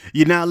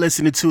You're now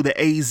listening to the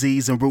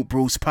AZs and Root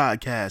Brews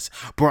podcast,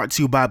 brought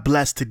to you by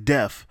Blessed to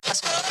Death.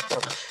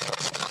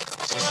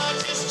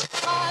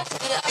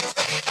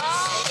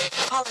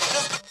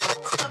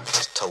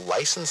 To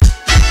license.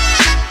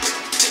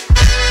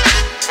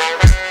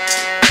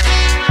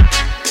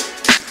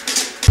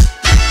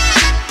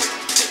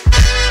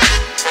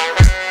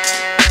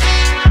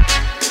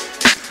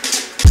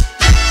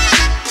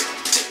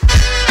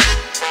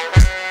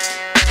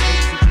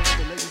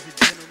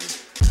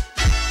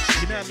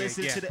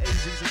 Listen to the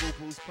AZs and Root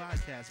Brews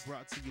podcast,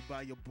 brought to you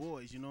by your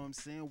boys. You know what I'm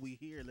saying? We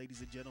here, ladies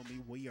and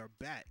gentlemen. We are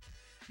back.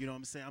 You know what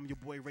I'm saying? I'm your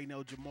boy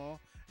Raynell Jamal,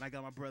 and I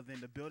got my brother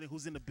in the building.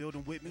 Who's in the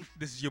building with me?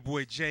 This is your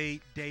boy Jay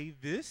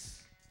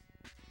Davis.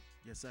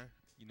 Yes, sir.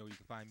 You know you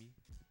can find me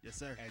Yes,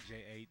 sir. at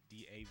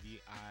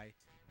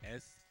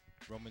JADAVIS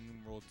Roman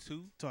numeral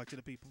 2 Talk to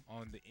the people.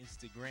 on the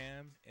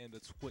Instagram and the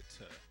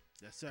Twitter.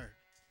 Yes, sir.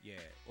 Yeah,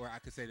 or I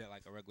could say that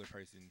like a regular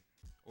person,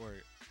 or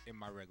in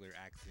my regular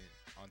accent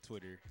on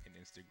Twitter and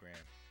Instagram.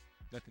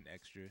 Nothing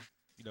extra.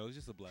 You know, it's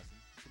just a blessing.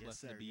 It's a Yes,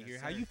 blessing sir. to be Yes, here.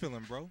 sir. How you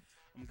feeling, bro?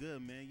 I'm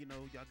good, man. You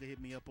know, y'all can hit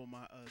me up on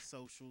my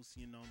socials,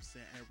 you know what I'm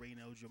saying, at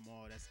Raynell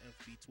Jamal. That's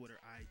FB, Twitter,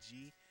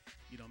 IG.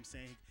 You know what I'm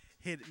saying?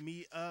 Hit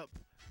me up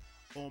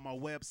on my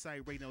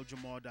website,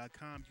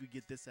 RaynellJamal.com. You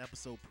get this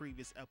episode,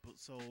 previous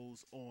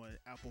episodes on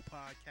Apple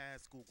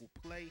Podcasts, Google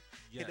Play.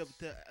 Yes. Hit up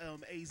the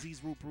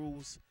AZ's Root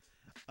Brews,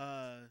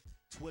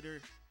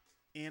 Twitter,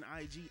 and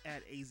IG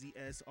at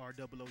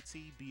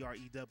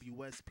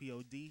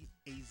AZSROOTBREWSPOD,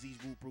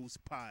 AZ's Root Brews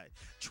Pod.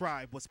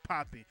 Tribe, what's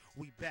popping?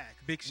 We back.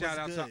 Big shout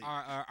out What's to good?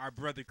 our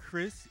brother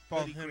Chris.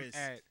 Follow Hoodie him Chris.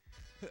 at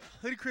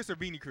Hoodie Chris or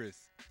Beanie Chris?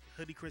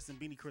 Hoodie Chris and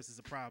Beanie Chris is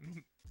a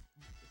problem.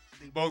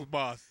 They Both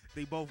boss.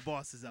 They both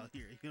bosses out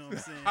here. You know what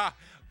I'm saying?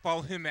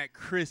 Follow him at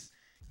Chris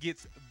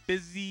Gets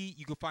Busy.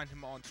 You can find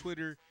him on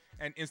Twitter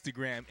and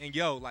Instagram. And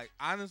yo, like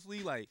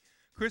honestly, like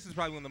Chris is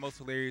probably one of the most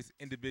hilarious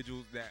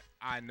individuals that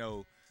I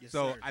know. Yes,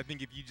 So sir. I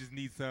think if you just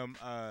need some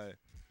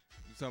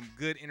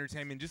good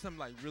entertainment, just some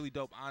like really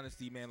dope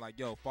honesty, man, like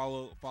yo,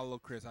 follow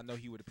Chris. I know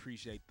he would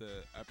appreciate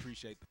the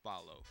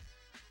follow.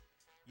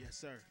 Yes,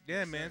 sir. Yeah,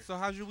 Yes, man. sir. So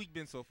how's your week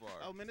been so far?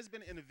 Oh man, it's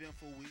been an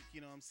eventful week.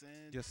 You know what I'm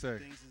saying? Yes, sir.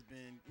 Things has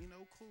been,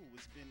 cool.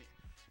 It's been,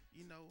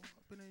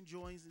 I've been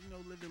enjoying,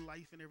 living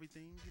life and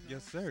everything.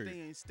 Yes, sir.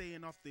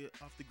 Staying off the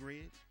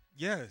grid.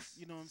 Yes.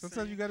 You know what I'm Sometimes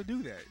saying? you got to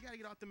do that. You gotta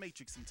get out the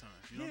matrix sometimes.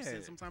 You know what I'm Yeah.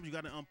 saying? Sometimes you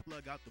gotta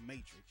unplug out the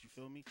matrix. You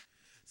feel me?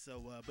 So,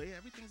 but yeah,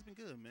 everything's been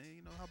good, man.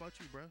 How about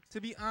you, bro?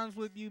 To be honest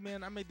with you,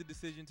 man, I made the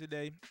decision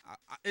today.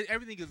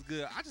 Everything is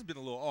good. I just been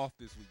a little off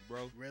this week,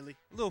 bro. Really?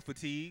 A little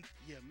fatigued.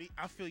 Yeah, me.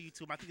 I feel you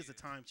too. But I think it's a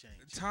time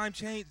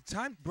change.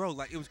 Time, bro.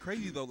 Like it was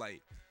crazy though.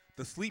 Like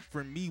the sleep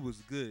for me was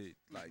good.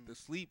 Like Mhm. the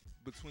sleep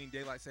between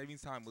daylight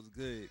savings time was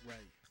good. Right.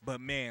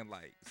 But man,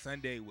 like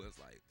Sunday was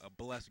like a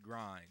blessed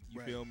grind.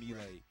 You Right, feel me?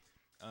 right.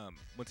 Like,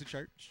 went to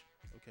church.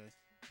 Okay.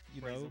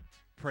 You Praise know, him.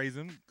 praise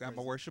him. Got Praise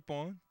my him. worship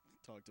on.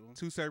 Talk to him.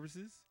 2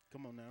 services.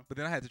 Come on now. But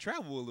then I had to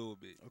travel a little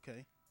bit,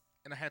 Okay.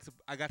 and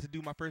I got to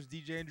do my first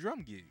DJ and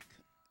drum gig.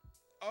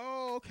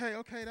 Oh, okay.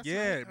 That's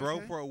Yeah, right. bro,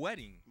 Okay. for a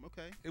wedding.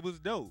 Okay. It was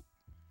dope.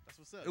 That's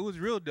what's up. It was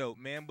real dope,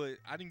 man. But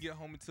I didn't get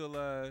home until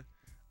a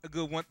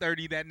good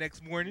 1:30 that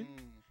next morning,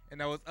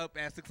 and I was up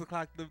at 6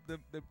 o'clock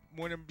the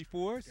morning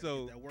before. Gotta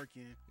So get that work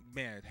in.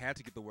 man, had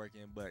to get the work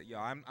in. But yo,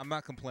 I'm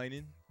not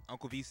complaining.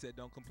 Uncle V said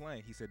don't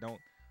complain. He said don't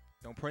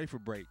pray for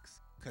breaks,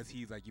 cause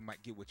he's like you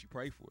might get what you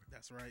pray for.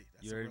 That's right.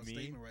 That's You a know real what I mean?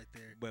 statement right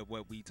there. But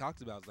what we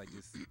talked about is like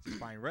just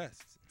find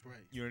rest. Right.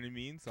 You know what I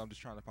mean? So I'm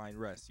just trying to find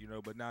rest,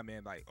 But nah,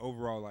 man, like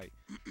overall, like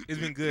it's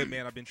been good,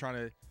 man. I've been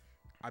trying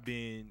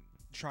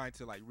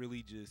to like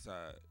really just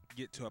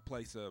get to a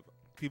place of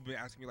people been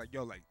asking me like,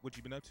 yo, like what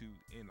you been up to?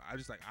 And I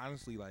just like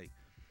honestly like,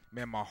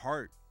 man, my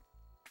heart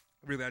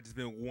really I just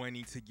been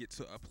wanting to get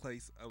to a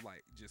place of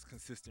like just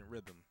consistent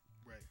rhythm,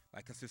 Right.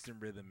 like consistent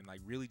rhythm, and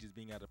like really just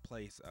being at a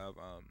place of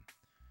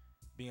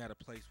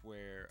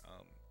where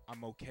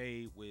I'm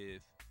okay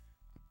with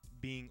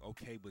being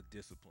okay with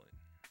discipline.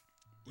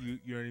 You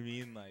know what I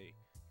mean?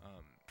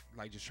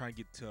 Like just trying to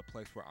get to a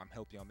place where I'm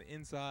healthy on the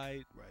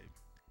inside, Right.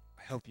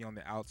 healthy on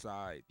the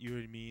outside. You know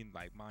what I mean?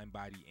 Like mind,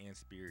 body, and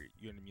spirit.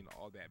 You know what I mean?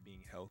 All that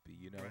being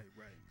healthy. Right.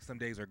 Some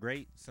days are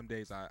great. Some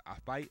days I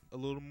fight a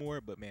little more.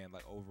 But man,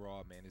 like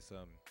overall, man, it's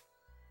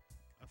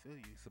I feel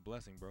you. a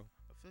blessing, bro.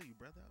 I feel you,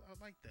 brother. I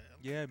like that. I like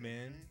Yeah, that,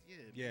 man. Yeah.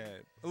 Yeah,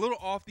 a little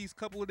off these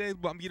couple of days,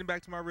 but I'm getting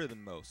back to my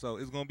rhythm though. So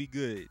it's gonna be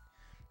good.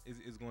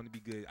 It's going to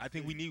be good. I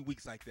think we need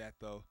weeks like that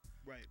though.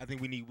 Right. I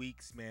think we need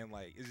weeks, man.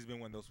 Like it's just been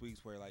one of those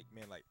weeks where, like,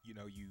 man, like you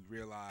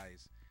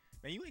realize,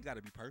 man, you ain't got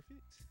to be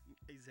perfect.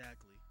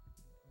 Exactly.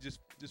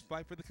 Just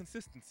fight for the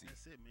consistency.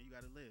 That's it, man. You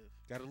gotta live.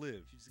 Gotta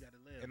live. You just gotta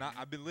live. And man.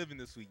 I've been living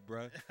this week,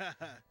 bruh.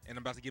 And I'm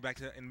about to get back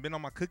to and been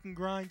on my cooking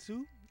grind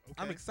too.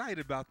 Okay. I'm excited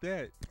about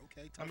that.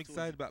 Okay. I'm talk to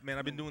excited us. about, man.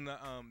 I've been doing the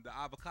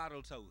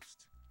avocado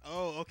toast.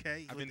 Oh,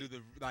 okay. I've been doing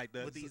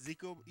the with the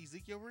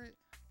Ezekiel bread.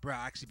 bruh.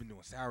 I actually been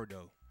doing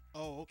sourdough.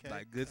 Oh, okay.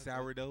 Like good Okay.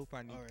 sourdough. If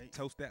I need All to right.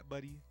 toast that,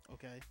 buddy.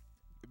 Okay.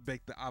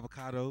 Bake the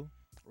avocado.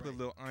 Put a Right.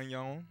 little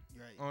onion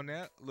Right. on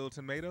that. A little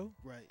tomato.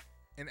 Right.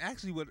 And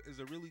actually, what is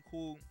a really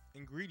cool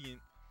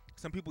ingredient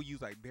some people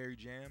use like berry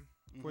jam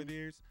for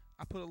theirs.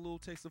 I put a little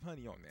taste of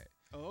honey on that.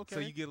 Oh, okay. So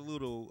you get a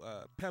little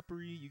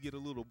peppery, you get a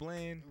little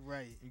bland,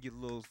 right. and get a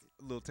little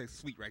taste of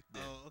sweet right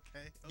there. Oh,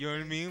 okay. You know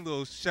what I mean?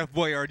 Little Chef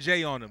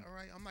Boyardee on them. All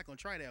right, I'm not gonna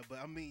try that, but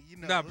I mean, you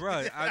know. Nah,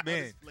 bro,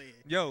 man, just playing.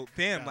 yo,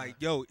 fam, like,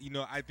 yo, you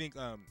know, I think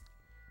I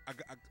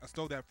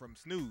stole that from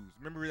Snooze.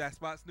 Remember that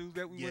spot Snooze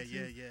that we went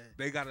to? Yeah.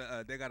 They got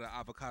an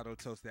avocado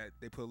toast that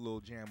they put a little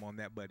jam on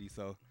that, buddy.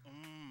 So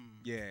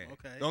yeah.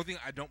 Okay. The only thing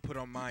I don't put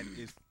on mine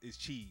is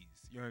cheese.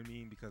 You know what I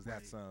mean? Because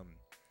that's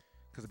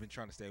because I've been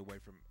trying to stay away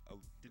from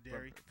the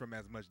dairy, from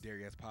as much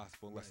dairy as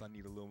possible, unless I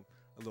need a little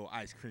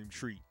ice cream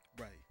treat.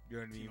 Right. You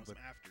know what I mean? You know, but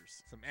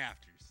some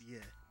afters. Yeah.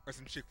 Or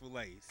some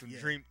Chick-fil-A,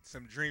 Yeah.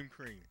 some Dream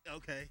Cream.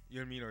 Okay. You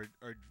know what I mean?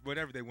 Or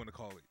whatever they want to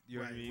call it. You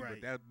know what I mean?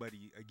 Right. But that,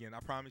 buddy, again, I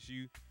promise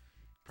you,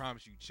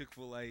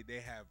 Chick-fil-A, they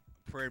have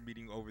prayer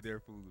meeting over their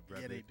food,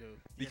 brother. Yeah, they do.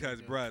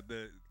 Because, bruh,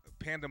 the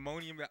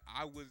pandemonium that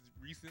I was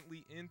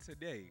recently in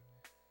today.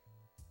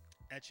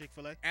 At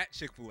Chick-fil-A? At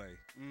Chick-fil-A.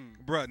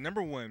 Bruh,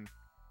 number one,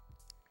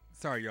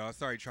 sorry, y'all.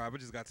 Sorry, tribe. I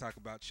just got to talk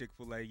about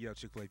Chick-fil-A. Yo,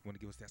 Chick-fil-A, if you want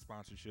to give us that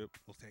sponsorship,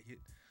 we'll take it.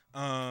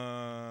 Come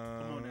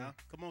on now.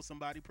 Come on,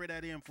 somebody. Pray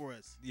that in for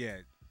us. Yeah.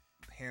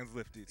 Hands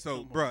lifted.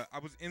 So, bruh, I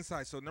was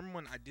inside. So, number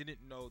one, I didn't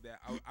know that.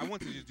 I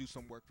wanted to just do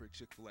some work for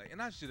Chick-fil-A.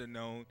 And I should have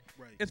known.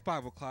 Right. It's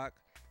 5 o'clock.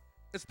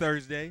 It's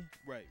Thursday.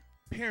 Right.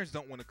 Parents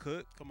don't want to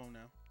cook. Come on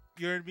now.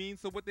 You know what I mean?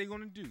 So, what they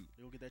going to do? They're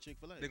going to get that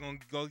Chick-fil-A. They're going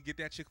to go get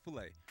that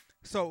Chick-fil-A.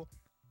 So,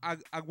 I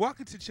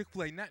walk into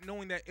Chick-fil-A not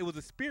knowing that it was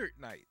a spirit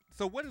night.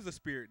 So, what is a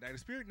spirit night? A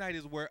spirit night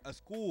is where a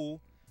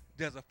school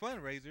does a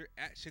fundraiser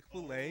at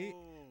Chick-fil-A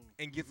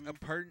and gets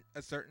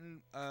a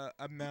certain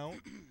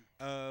amount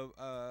of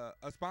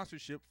a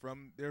sponsorship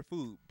from their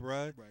food,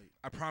 bruh. Right.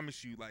 I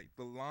promise you, like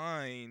the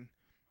line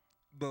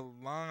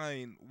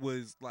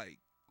was like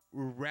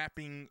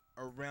wrapping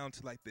around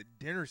to like the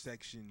dinner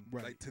section,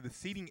 like to the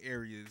seating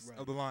areas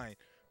of the line,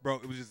 bro.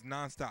 It was just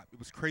nonstop. It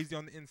was crazy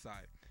on the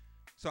inside.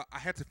 So I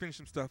had to finish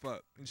some stuff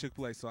up in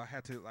Chick-fil-A. So I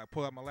had to like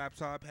pull out my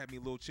laptop, had me a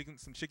little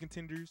some chicken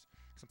tenders,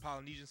 some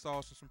Polynesian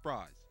sauce, and some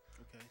fries.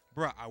 Okay.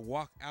 Bruh, I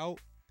walked out,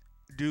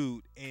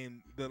 dude,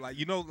 and the like,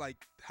 you know, like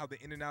how the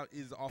In-N-Out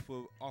is off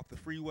the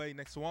freeway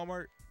next to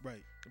Walmart.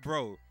 Right.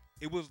 Bro,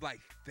 it was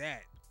like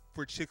that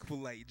for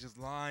Chick-fil-A. Just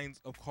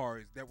lines of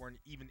cars that weren't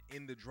even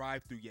in the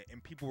drive-thru yet,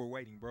 and people were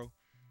waiting, bro.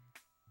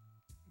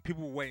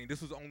 People were waiting.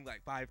 This was only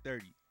like 5:30.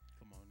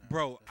 Come on now.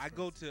 Bro, I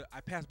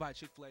pass by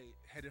Chick-fil-A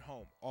headed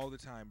home all the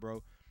time,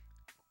 bro.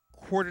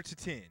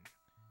 9:45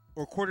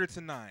 or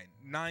 9:45,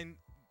 9,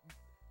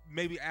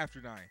 maybe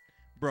after 9.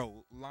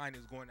 Bro, line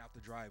is going out the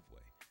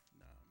driveway.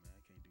 Nah, man,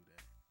 I can't do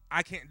that.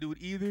 I can't do it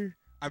either.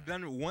 I've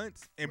done it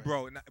once, and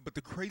bro, but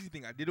the crazy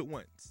thing, I did it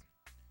once.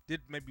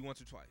 Did maybe once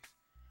or twice.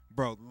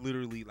 Bro,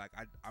 literally, like,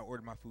 I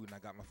ordered my food, and I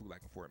got my food,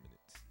 like, in 4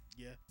 minutes.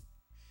 Yeah.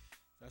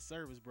 That's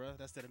service, bro.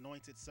 That's that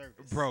anointed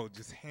service. Bro,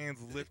 just hands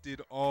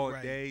lifted all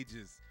day,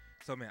 just.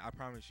 So, man, I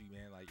promise you,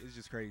 man, like, it's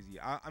just crazy.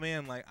 I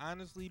mean, like,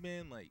 honestly,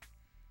 man, like,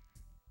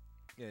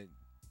 yeah,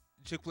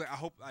 Chick-fil-A, I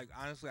hope, like,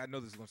 honestly, I know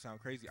this is going to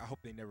sound crazy. I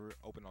hope they never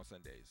open on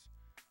Sundays.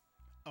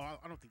 Oh,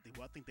 I don't think they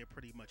will. I think they're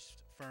pretty much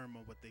firm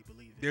on what they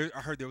believe in. I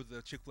heard there was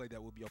a Chick-fil-A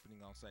that will be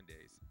opening on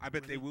Sundays. I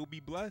bet they will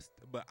be blessed,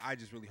 but I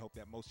just really hope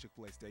that most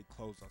Chick-fil-A stay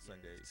closed on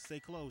Sundays. Stay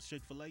closed,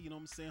 Chick-fil-A. You know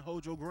what I'm saying?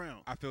 Hold your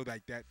ground. I feel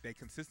like that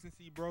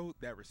consistency, bro,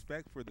 that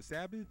respect for the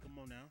Sabbath. Come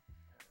on now.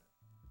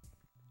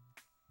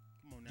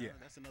 Yeah.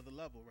 That's another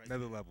level, right?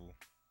 Another level.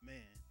 Man.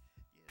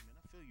 Yeah, man.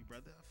 I feel you,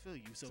 brother. I feel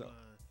you. So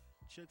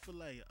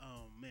Chick-fil-A,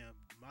 man,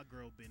 my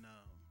girl been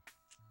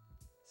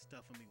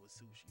stuffing me with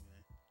sushi,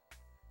 man.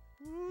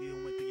 You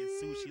went to get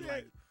sushi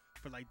like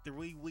for like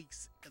 3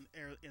 weeks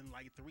in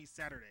like 3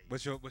 Saturdays.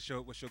 What's your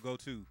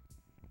go-to?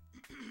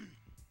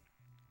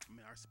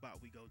 Man, our spot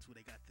we go to,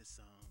 they got this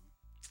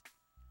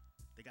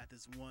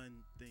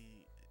one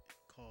thing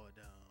called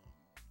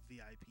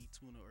VIP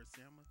tuna or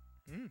salmon.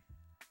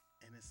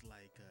 And it's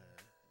like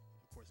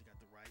of course you got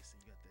the rice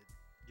and you got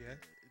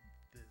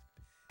the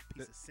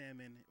piece of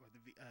salmon or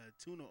the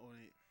tuna on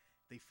it.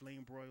 They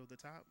flame broil the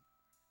top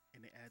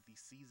and they add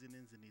these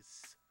seasonings and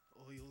these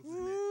oils in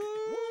it.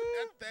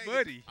 That thing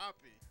buddy, is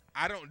popping.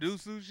 I don't do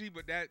sushi,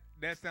 but that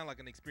sounds like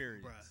an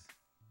experience. Bruh,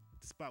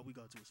 the spot we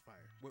go to is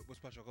fire. What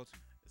spot y'all go to?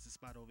 It's a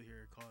spot over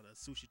here called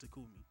Sushi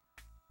Takumi.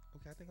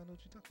 Okay, I think I know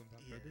what you're talking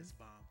about. Yeah, brother. it's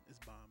bomb. It's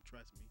bomb.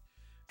 Trust me.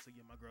 So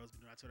yeah, my girl's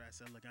been. I told her, I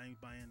said, look, I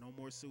ain't buying no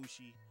more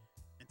sushi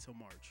until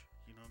March.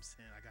 You know what I'm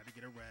saying? I got to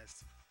get a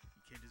rest.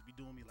 You can't just be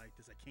doing me like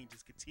this. I can't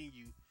just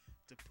continue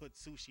to put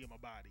sushi in my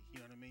body.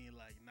 You know what I mean?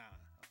 Like, nah,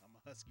 I'm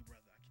a husky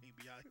brother. I can't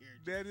be out here.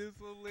 That is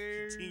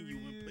hilarious.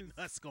 Continuing putting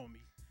husk on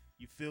me.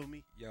 You feel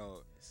me?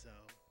 Yo. So.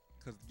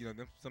 Cause you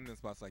know some of them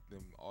spots like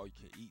them all you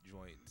can eat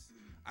joints.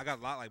 I got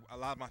a lot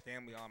of my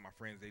family, all my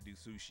friends, they do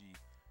sushi.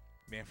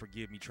 Man,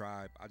 forgive me,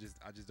 tribe. I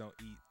just don't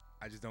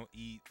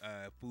eat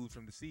food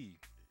from the sea.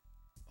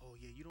 Oh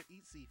yeah, you don't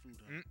eat seafood,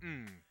 huh?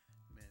 Man,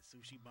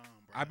 sushi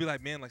bomb, bro. I'd be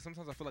like, man, like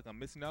sometimes I feel like I'm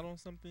missing out on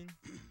something.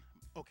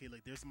 Okay,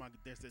 like there's my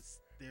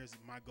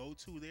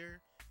go-to there,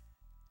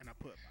 and I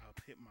put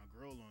my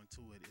girl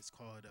onto it. It's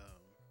called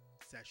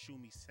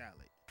sashimi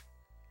salad.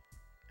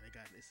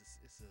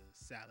 it's a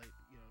salad.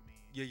 You know what I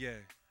mean?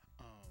 Yeah.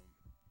 Um,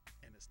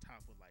 and it's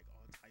topped with like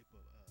all type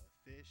of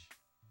fish,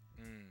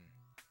 Mm.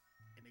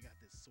 and they got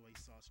this soy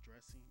sauce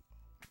dressing.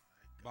 Oh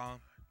my Bomb.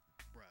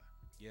 god, bruh,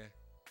 Yeah.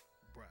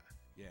 bruh,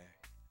 Yeah.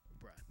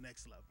 bruh,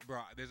 next level.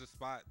 Bro, there's a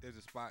spot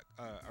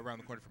around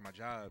the corner from my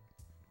job.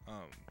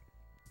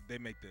 They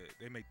make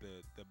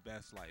the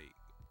best like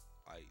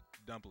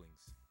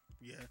dumplings.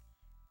 Yeah,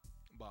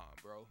 Bomb,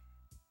 bro.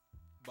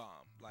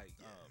 Bomb. Like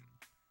Yeah.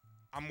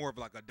 I'm more of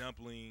like a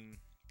dumpling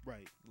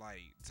right.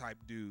 like type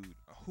dude.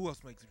 Who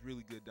else makes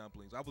really good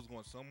dumplings? I was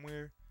going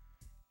somewhere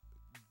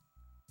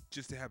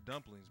just to have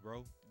dumplings,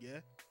 bro. Yeah,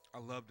 I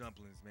love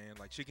dumplings, man.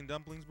 Like chicken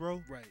dumplings,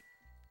 bro. right.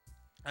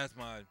 That's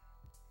my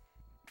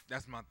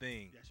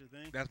thing. That's your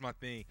thing. That's my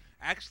thing.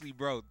 Actually,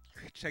 bro,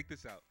 check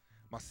this out.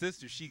 My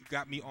sister, she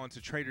got me onto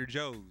Trader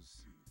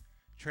Joe's.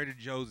 Trader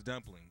Joe's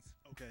dumplings.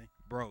 Okay.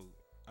 Bro,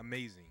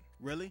 amazing.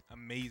 Really?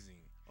 Amazing.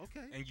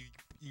 Okay. And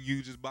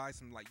you just buy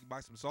some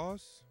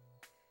sauce.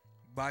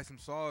 Buy some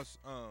sauce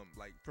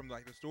like from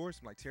like the store,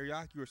 some like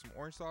teriyaki or some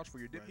orange sauce for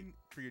your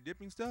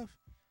dipping stuff.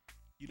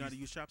 You know how to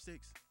use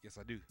chopsticks? Yes,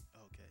 I do.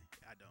 Okay,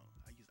 I don't.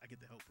 I get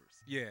the helpers.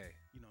 Yeah.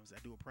 You know what I'm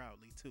saying? I do it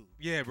proudly too.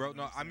 Yeah, bro. You know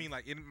No, what I'm I mean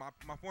like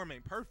my form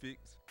ain't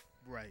perfect,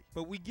 Right.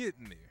 but we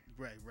getting there.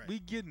 Right. Right. We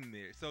getting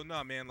there. So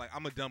no, man. Like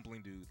I'm a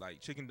dumpling dude. Like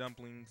chicken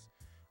dumplings.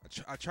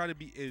 I try to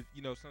be. If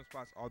you know, some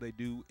spots all they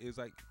do is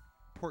like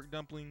pork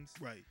dumplings.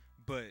 right.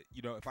 But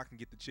you know, if I can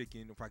get the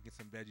chicken, if I get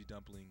some veggie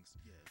dumplings,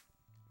 Yeah.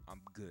 I'm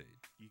good.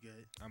 You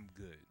good? I'm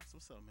good. That's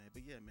what's up, man.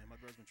 But yeah, man, my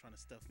girl's been trying to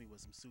stuff me with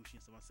some sushi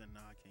and stuff. I said,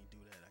 nah, I can't do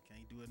that. I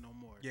can't do it no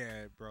more.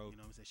 Yeah, bro. You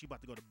know what I'm saying? She about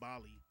to go to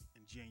Bali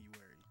in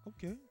January.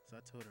 Okay. So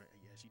I told her,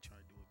 yeah, she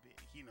trying to do it big.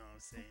 You know what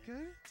I'm saying?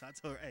 Okay. So I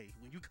told her, hey,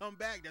 when you come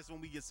back, that's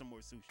when we get some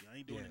more sushi. I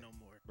ain't doing it Yeah. no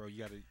more. Bro,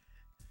 you gotta.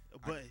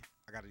 But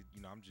I gotta.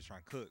 You know, I'm just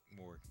trying to cook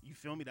more. you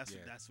feel me? That's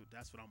Yeah. that's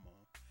what I'm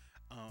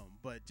on.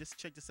 But just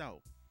check this out.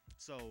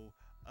 So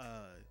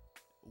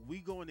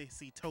we going to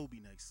see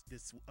Toby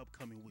this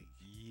upcoming week.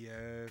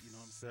 Yes, You know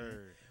what I'm sir.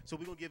 saying? So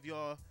we're gonna give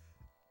y'all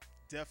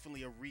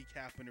definitely a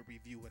recap and a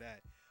review of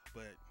that.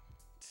 But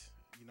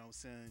you know what I'm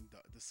saying,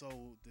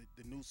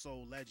 the new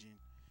soul legend,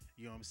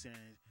 you know what I'm saying,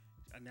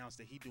 announced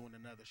that he doing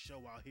another show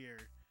out here,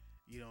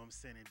 you know what I'm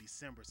saying, in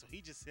December. So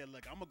he just said,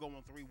 look, I'm gonna go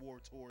on 3 war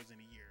tours in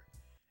a year.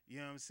 You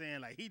know what I'm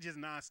saying? Like he just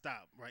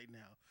nonstop right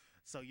now.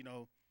 So, you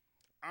know,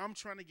 I'm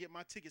trying to get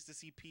my tickets to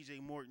see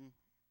PJ Morton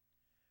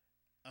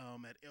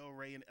at El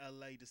Rey in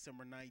LA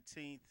December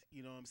 19th.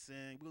 You know what I'm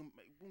saying?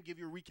 We'll give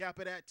you a recap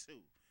of that too.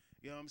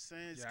 You know what I'm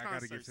saying? It's Yeah, I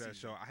gotta get concert to that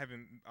season. show.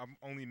 I've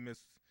only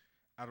missed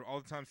out of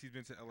all the times he's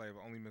been to LA. I've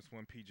only missed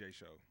one PJ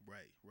show.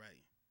 Right.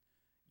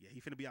 Yeah,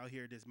 he's finna be out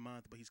here this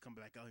month, but he's coming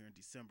back out here in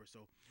December.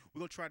 So we're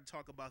gonna try to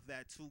talk about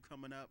that too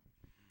coming up.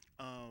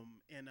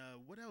 And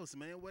what else,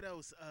 man? What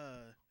else?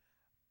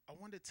 I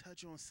wanted to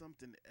touch on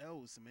something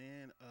else,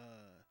 man.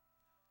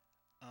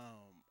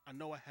 I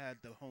know I had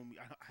the homie.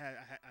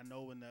 I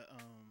know in the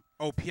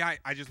Oh, PI!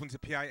 I just went to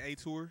PIA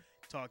tour.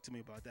 talk to me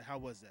about that. How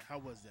was that?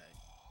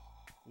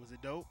 Was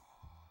it dope?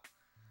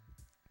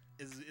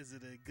 Is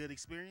it a good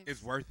experience?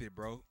 It's worth it,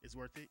 bro. It's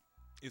worth it.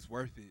 It's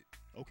worth it.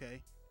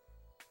 Okay.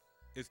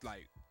 It's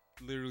like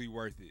literally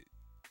worth it.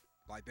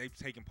 Like they've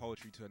taken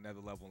poetry to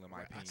another level, in my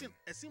Right. opinion.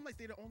 It seemed like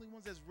they're the only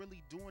ones that's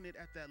really doing it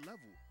at that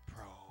level.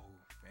 Bro,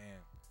 man.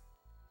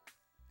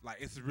 Like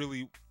it's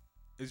really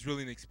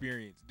an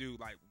experience, dude.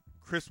 Like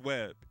Chris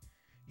Webb,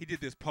 he did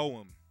this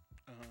poem.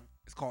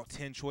 It's called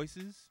 10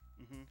 Choices.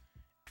 Mhm.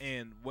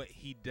 And what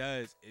he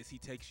does is he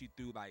takes you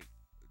through like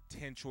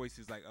 10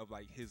 choices like of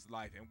like his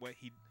life and what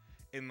he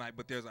and like,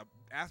 but there's a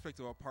aspect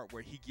of a part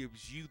where he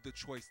gives you the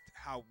choice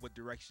what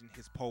direction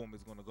his poem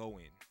is gonna go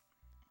in.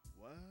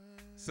 What?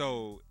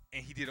 So,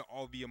 and he did it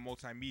all via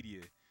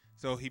multimedia.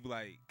 So he'd be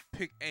like,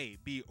 pick A,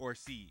 B, or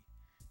C.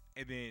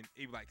 And then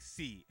it'd be like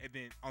C. And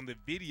then on the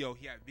video,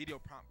 he had video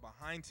prompt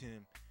behind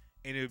him.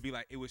 And it would be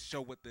like, it would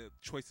show what the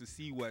choice of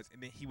C was.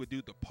 And then he would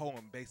do the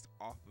poem based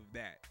off of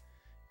that.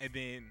 And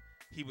then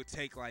he would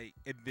take like,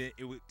 and then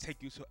it would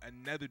take you to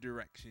another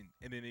direction.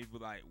 And then it would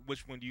be like,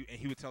 which one do you, and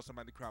he would tell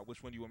somebody in the crowd,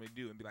 which one do you want me to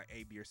do? And be like,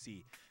 A, B, or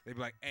C. They'd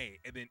be like, A.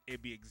 And then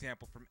it'd be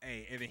example from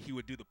A. And then he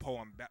would do the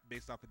poem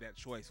based off of that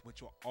choice,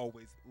 which will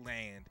always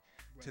land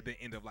to Right.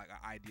 the end of like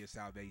an idea of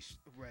salvation.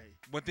 Right.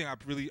 One thing I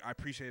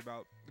appreciate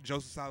about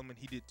Joseph Solomon,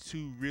 he did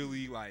 2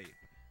 really like,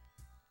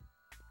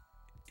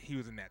 he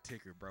was in that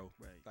ticker, bro.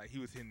 Right. Like he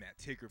was hitting that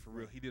ticker for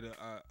real. Right. He did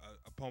a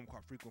poem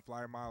called Frequent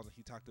Flyer Miles, and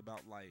he talked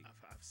about like,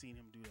 I've seen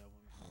him do that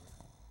one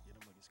before. Yeah,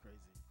 them niggas crazy.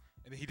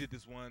 and then he did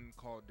this one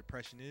called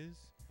Depression Is.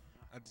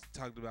 I just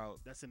talked about.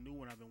 That's a new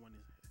one I've been wanting.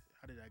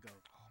 How did that go?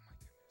 Oh my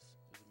goodness,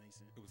 It was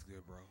amazing. it was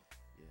good, bro.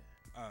 Yeah.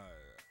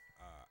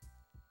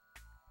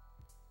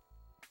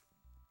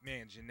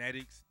 Man,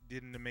 Genetics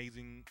did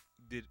amazing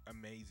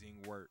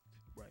work.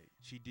 Right.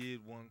 She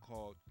did one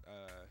called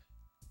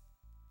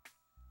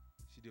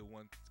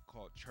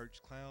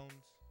Church Clowns.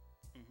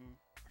 Mm-hmm.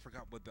 I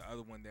forgot what the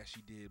other one that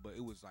she did, but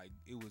it was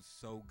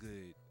so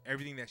good.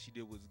 Everything that she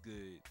did was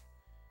good.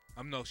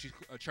 No, she's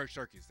a Church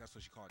Circus. That's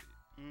what she called it.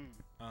 Mm.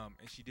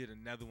 And she did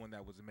another one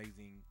that was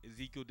amazing.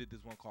 Ezekiel did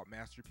this one called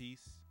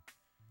Masterpiece.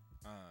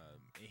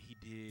 And he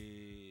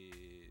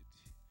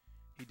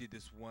did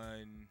this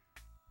one.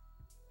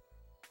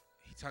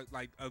 He talked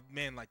like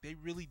man, like they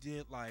really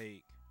did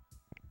like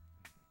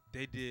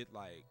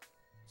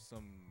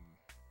some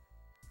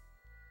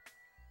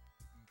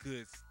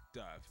good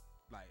stuff.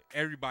 Like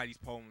everybody's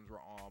poems were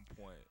on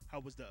point. How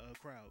was the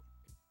crowd?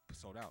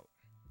 Sold out.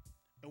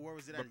 And where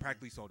was it at? But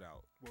practically sold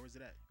out. Where was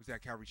it at? It was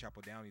at Calvary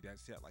Chapel Downey. That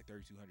set like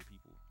 3,200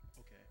 people.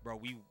 Okay. Bro,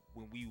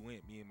 when we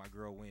went, me and my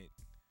girl went.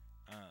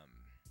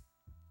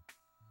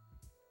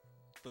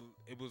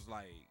 It was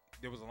like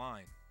there was a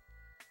line.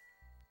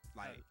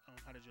 Like,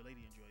 how did your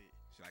lady enjoy it?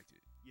 She liked it.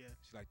 Yeah,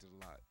 she liked it a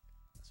lot.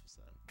 That's what's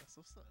up. That's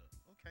what's up.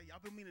 Okay, y'all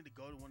been meaning to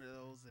go to one of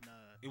those, and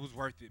it was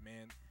worth it,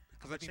 man.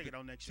 Because I think check it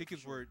out next year.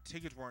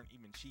 Tickets weren't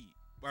even cheap.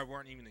 Or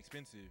weren't even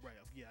expensive. Right.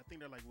 Yeah, I think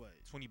they're like what?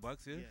 $20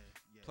 if? Yeah.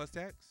 Plus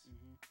tax.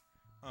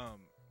 Mm-hmm.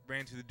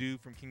 Ran to the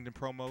dude from Kingdom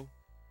Promo.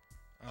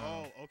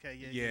 Okay.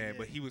 Yeah,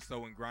 but he was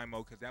so in grind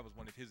mode because that was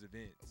one of his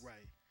events.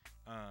 Right.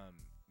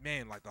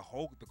 Man, like the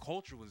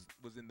culture was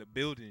in the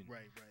building.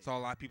 Right. Saw a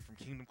lot of people from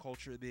Kingdom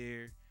Culture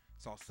there.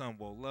 Saw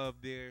Sunwell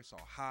Love there. Saw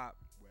Hop.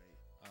 Right.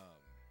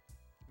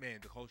 Man,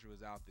 the culture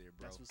was out there,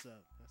 bro. That's what's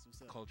up.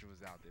 The culture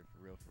was out there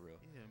for real.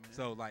 Yeah, man.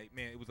 So like,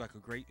 man, it was a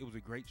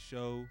great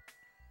show.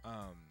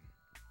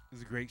 It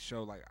was a great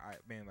show. Like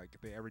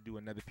if they ever do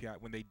another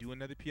when they do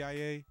another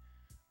PIA,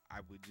 I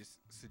would just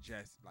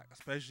suggest, like,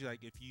 especially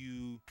like if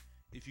you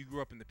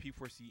grew up in the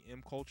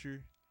P4CM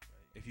culture,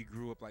 right. If you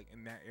grew up like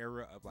in that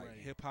era of like right.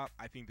 hip hop,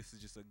 I think this is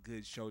just a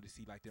good show to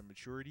see like their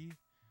maturity,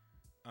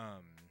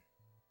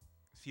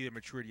 see their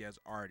maturity as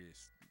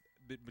artists,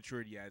 the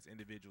maturity as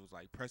individuals.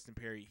 Like Preston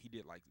Perry, he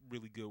did like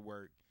really good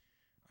work.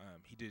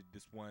 He did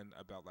this one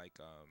about like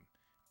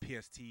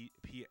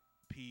PTSD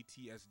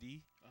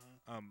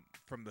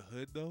from the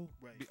hood though,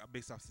 right.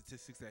 Based off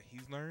statistics that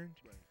he's learned.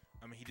 Right.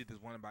 I mean, he did this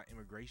one about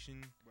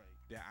immigration. Right.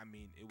 That, I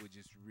mean, it would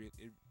just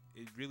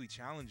it really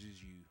challenges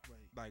you.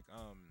 Right. Like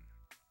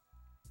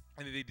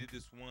and then they did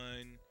this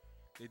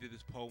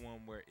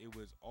poem where it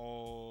was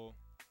all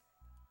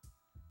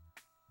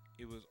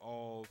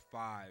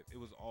five. It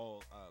was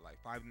all like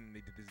five, and they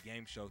did this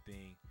game show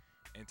thing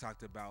and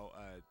talked about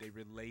they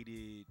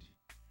related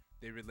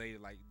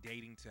like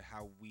dating to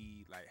how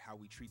we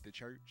treat the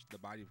church, the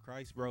body of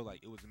Christ, bro.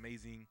 Like, it was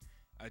amazing.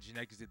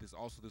 Genetics did this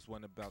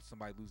one about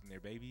somebody losing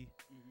their baby.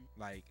 Mm-hmm.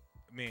 Like,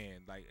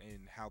 man, like,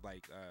 and how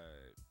like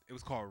it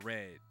was called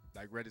Red.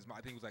 Like, Red is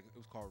I think it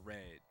was called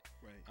Red.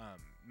 Right.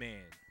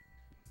 Man,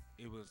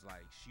 it was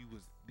like she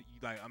was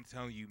like, I'm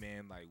telling you,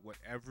 man, like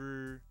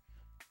whatever.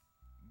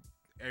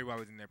 Everybody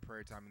was in their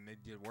prayer time, and they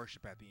did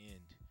worship at the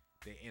end.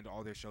 They end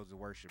all their shows with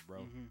worship, bro.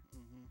 Mm-hmm.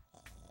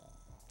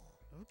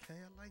 Okay,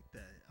 I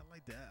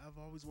like that. I've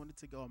always wanted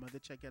to go. I'm going to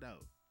check it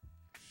out.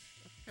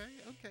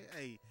 Okay.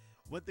 Hey,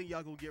 one thing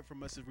y'all going to get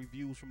from us is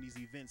reviews from these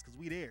events, because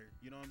we there.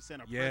 You know what I'm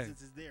saying? Our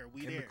presence is there.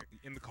 We there.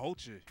 In the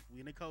culture.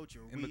 We in the culture.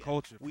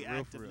 We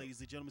active,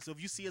 ladies and gentlemen. So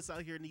if you see us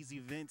out here in these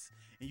events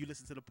and you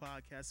listen to the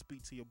podcast,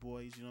 speak to your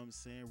boys. You know what I'm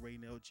saying?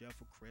 Raynell, Jeff,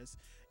 or Chris.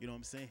 You know what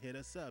I'm saying? Hit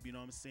us up. You know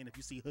what I'm saying? If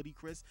you see Hoodie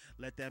Chris,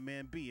 let that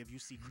man be. If you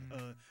see,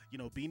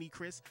 Beanie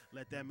Chris,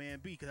 let that man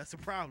be, because that's a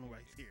problem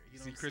right there. You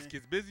know see, what Chris I'm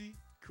gets busy.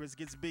 Chris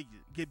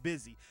get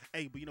busy.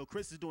 Hey, but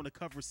Chris is doing a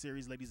cover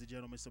series, ladies and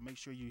gentlemen, so make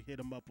sure you hit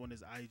him up on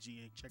his IG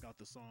and check out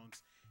the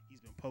songs he's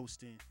been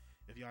posting.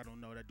 If y'all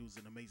don't know, that dude's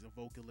an amazing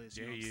vocalist.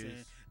 You know what I'm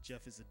saying?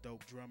 Jeff is a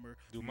dope drummer,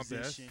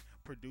 musician,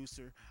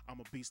 producer.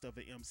 I'm a beast of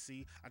an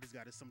MC. I just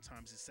got to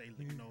sometimes just say,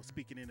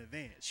 speaking in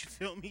advance. You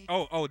feel me?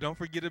 Oh, don't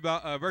forget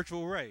about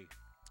Virtual Ray.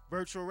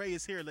 Virtual Ray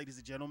is here, ladies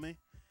and gentlemen.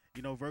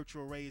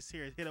 Virtual Ray is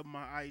here. Hit up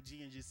my IG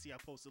and just see I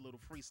posted a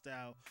little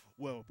freestyle.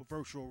 Well,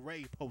 Virtual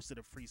Ray posted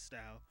a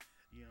freestyle.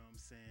 You know what I'm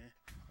saying?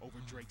 Over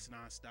Drake's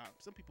Nonstop.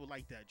 Some people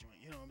like that joint.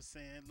 You know what I'm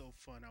saying? A little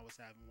fun I was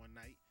having one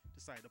night.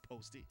 Decided to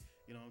post it.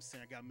 You know what I'm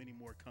saying? I got many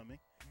more coming.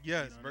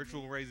 Yes, you know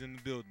Virtual Ray's in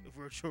the building.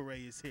 Virtual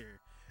Ray is here.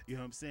 You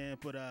know what I'm saying?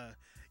 But,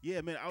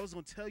 yeah, man, I was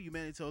going to tell you,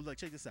 man. So, look,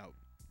 check this out.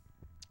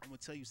 I'm going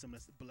to tell you something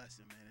that's a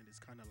blessing, man. And it's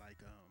kind of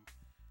like,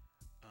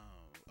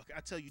 okay,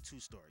 I'll tell you two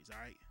stories, all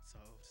right? So,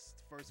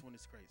 the first one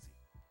is crazy.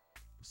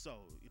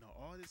 So,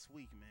 all this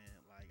week,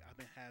 man, like, I've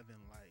been having,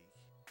 like,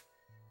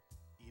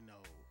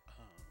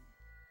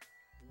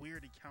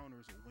 weird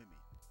encounters with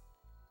women.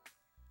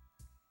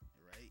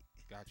 Right?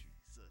 Got you.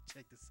 So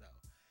check this out.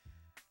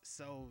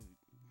 So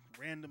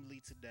randomly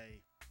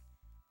today,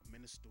 I'm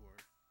in the store.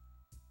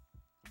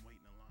 I'm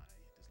waiting in line.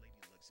 This lady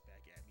looks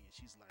back at me and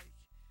she's like,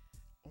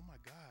 "Oh my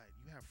God,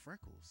 you have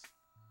freckles."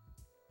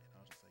 And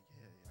I was just like,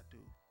 "Yeah, I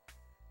do."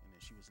 And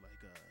then she was like,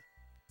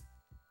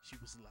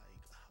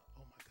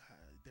 "Oh my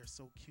God, they're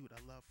so cute. I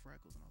love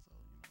freckles." And I was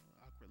like,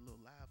 awkward little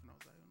laugh. And I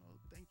was like,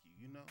 thank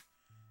you,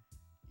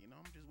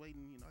 I'm just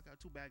waiting. I got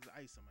 2 bags of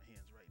ice on my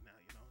hands right now.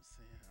 You know what I'm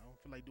saying? I don't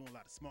feel like doing a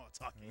lot of small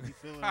talking. You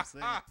feel what I'm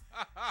saying?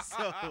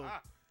 So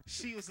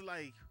she was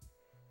like,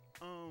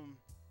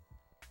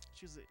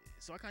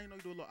 so I kind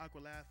of, do a little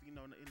awkward laugh. And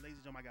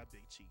ladies and gentlemen, I got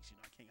big cheeks.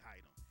 I can't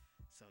hide them.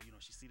 So,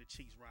 she see the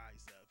cheeks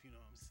rise up. You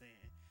know what I'm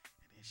saying?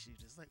 And And she was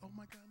just like, oh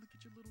my God, look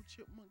at your little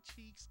chipmunk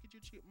cheeks. Get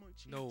your chipmunk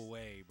cheeks. No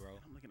way, bro.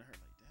 And I'm looking at her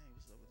like, dang,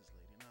 what's up with this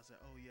lady? And I said,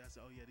 oh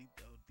yeah.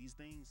 These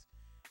things.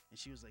 And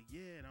she was like,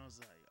 yeah. And I was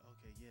like,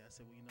 okay, yeah. I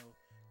said, well,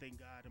 thank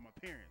God and my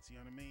parents. You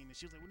know what I mean? And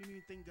she was like, what do you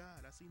mean thank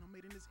God? I said,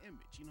 made in His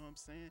image. You know what I'm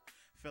saying?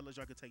 Fellas,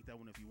 y'all can take that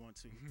one if you want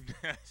to.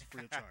 It's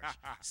free of charge.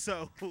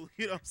 So,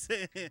 you know what I'm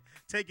saying?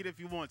 Take it if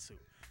you want to.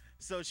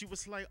 So she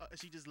was like,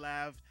 she just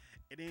laughed.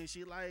 And then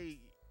she like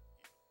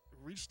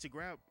reached to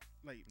grab,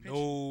 like,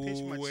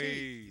 pinch my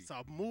cheek. So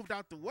I moved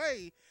out the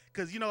way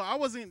because, I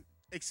wasn't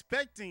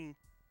expecting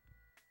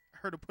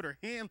her to put her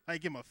hand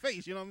like in my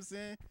face. You know what I'm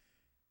saying?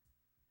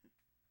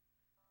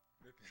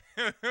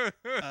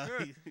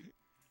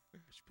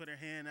 She put her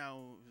hand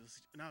out,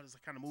 and I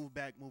just kind of move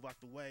out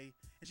the way.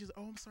 And she was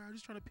like, oh, I'm sorry, I'm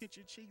just trying to pinch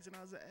your cheeks. And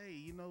I was like,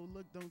 hey,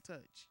 look, don't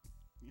touch.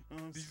 You know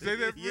what I'm saying? Did you say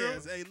that, bro?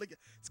 Yes. Hey, look,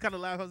 it's kind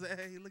of loud. I was like,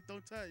 hey, look,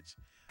 don't touch.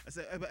 I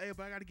said, hey,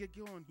 but I got to get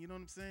going. You know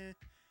what I'm saying?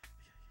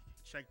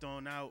 Checked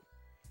on out.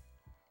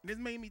 And this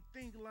made me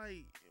think,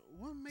 like,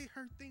 what made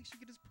her think she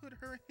could just put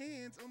her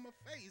hands on my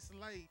face?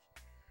 Like,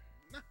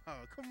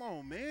 nah, come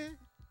on, man.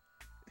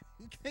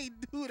 You can't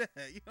do that.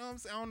 You know what I'm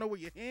saying? I don't know where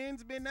your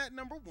hands been at,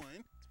 number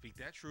one. Speak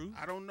that truth.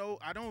 I don't know.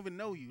 I don't even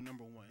know you,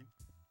 number one.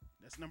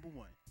 That's number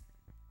one.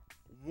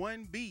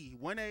 1B,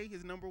 1A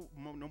is number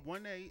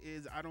 1A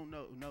is I don't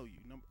know you.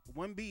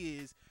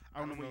 1B is I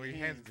don't know where your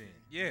hands been.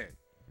 Yeah.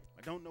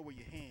 I don't know where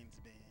your hands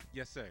been.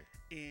 Yes, sir.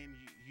 And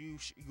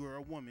you're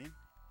a woman,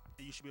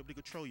 and you should be able to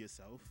control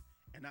yourself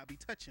and not be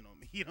touching on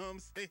me. You know what I'm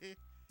saying?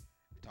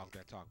 Talk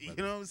that talk, brother.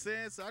 You know what I'm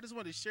saying? So I just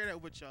wanted to share that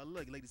with y'all.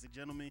 Look, ladies and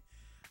gentlemen,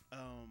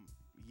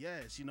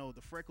 yes,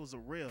 the freckles are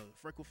real.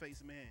 Freckle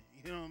face man.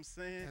 You know what I'm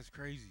saying? That's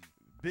crazy.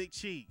 Big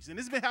cheeks. And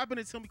this has been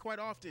happening to me quite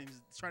often.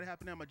 It's trying to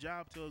happen at my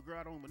job to a girl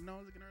I don't even know. I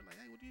was looking at her like,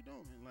 hey, what are you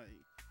doing? Like,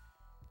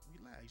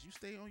 relax. You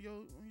stay on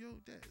your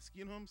desk.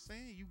 You know what I'm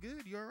saying? You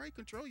good? You all right?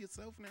 Control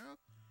yourself now.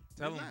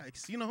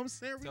 Relax. You know what I'm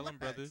saying? Relax. Tell him,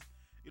 brother.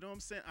 You know what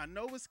I'm saying? I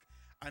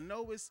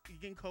know it's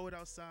getting cold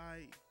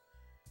outside.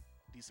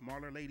 These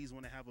smaller ladies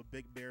want to have a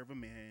big bear of a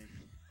man.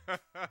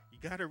 You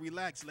got to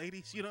relax,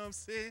 ladies. You know what I'm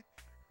saying?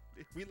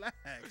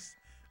 Relax.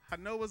 I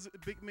know it's a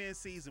big man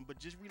season, but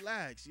just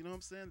relax. You know what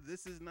I'm saying?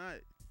 This is not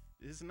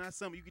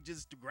something you could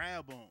just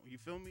grab on. You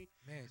feel me?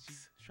 Man,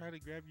 she's trying to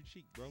grab your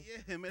cheek, bro.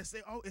 Yeah, man.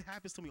 It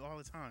happens to me all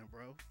the time,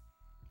 bro.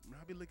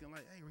 I'll be looking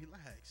like, hey,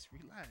 relax.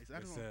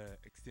 Let's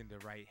extend the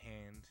right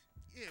hand.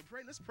 Yeah,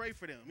 let's pray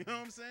for them. You know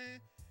what I'm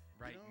saying?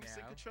 Right now.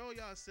 Saying? Control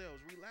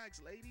yourselves.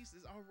 Relax, ladies.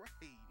 It's all right.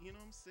 You know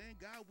what I'm saying?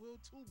 God will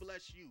too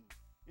bless you.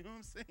 You know what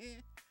I'm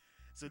saying?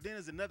 So then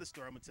there's another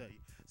story I'm going to tell you.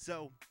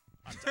 So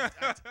I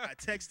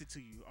texted to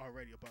you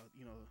already about,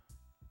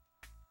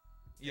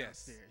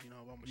 yes. There. I'm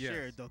going to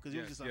share it, though, because it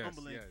was just a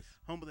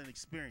humbling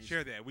experience.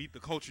 Share that. The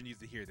culture needs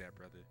to hear that,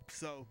 brother.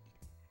 So,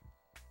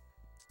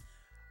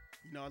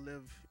 I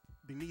live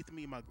beneath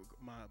me. My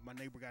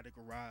neighbor got a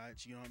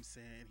garage. You know what I'm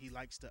saying? He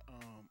likes to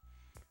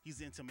he's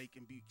into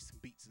making beats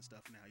and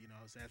stuff now.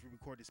 So as we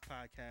record this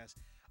podcast,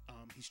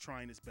 he's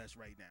trying his best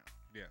right now.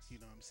 Yes. You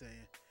know what I'm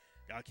saying?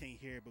 Y'all can't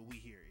hear it, but we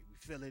hear it. We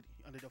feel it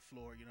under the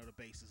floor. The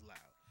bass is loud.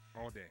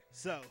 All day.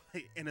 So,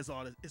 and it's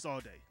all day.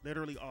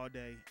 Literally all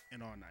day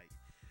and all night.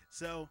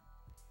 So,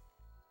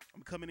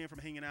 I'm coming in from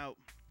hanging out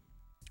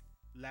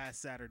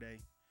last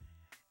Saturday,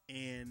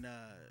 and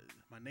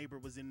my neighbor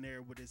was in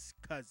there with his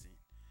cousin.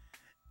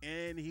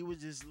 And he was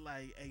just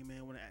like, hey,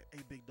 man,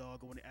 hey, big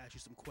dog, I want to ask you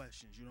some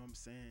questions. You know what I'm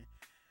saying?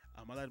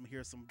 I let him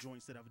hear some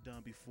joints that I've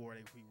done before.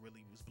 He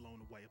really was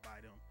blown away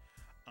by them.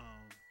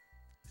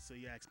 So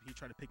he asked me, he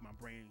tried to pick my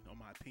brain on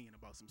my opinion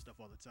about some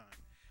stuff all the time.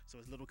 So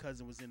his little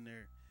cousin was in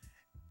there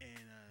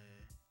and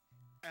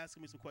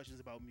asking me some questions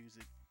about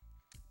music.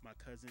 My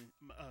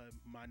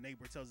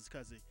neighbor tells his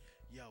cousin,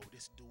 yo,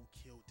 this dude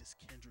killed this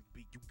Kendrick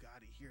beat. You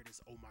gotta hear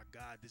this. Oh my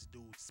God, this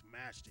dude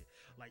smashed it.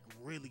 Like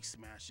really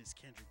smashed this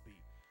Kendrick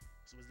beat.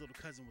 So his little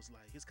cousin was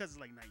like, his cousin's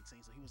like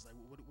 19. So he was like,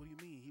 what do you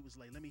mean? He was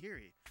like, let me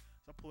hear it.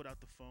 So I pulled out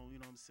the phone, you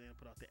know what I'm saying?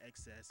 Put out the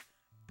XS,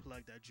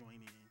 plugged that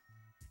joint in.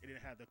 It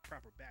didn't have the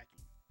proper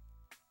backing.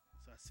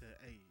 So I said,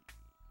 hey,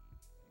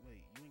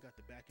 wait, you ain't got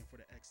the backing for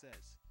the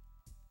XS.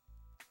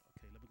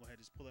 Okay, let me go ahead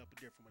and just pull up a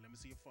different one. Let me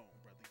see your phone,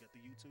 brother. You got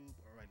the YouTube?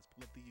 All right, let's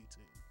pull up the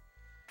YouTube.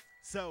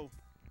 So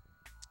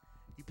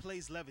he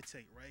plays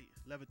Levitate, right?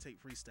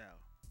 Levitate freestyle.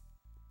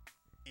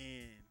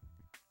 And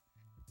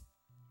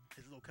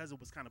his little cousin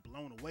was kind of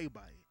blown away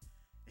by it.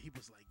 And he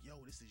was like,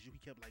 yo, this is you.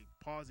 He kept like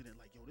pausing it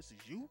like, yo, this is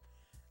you?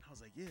 And I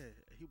was like, yeah.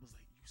 And he was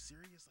like, you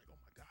serious? Like, oh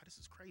my God, this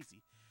is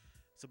crazy.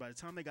 So by the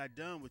time they got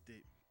done with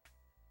it,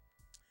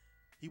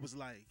 he was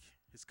like,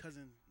 his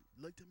cousin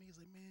looked at me. He's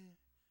like, man,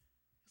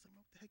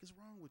 what the heck is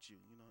wrong with you?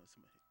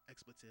 Some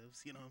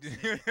expletives, you know what I'm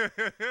saying?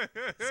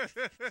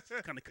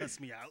 Kind of cussed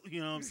me out, you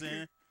know what I'm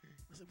saying? I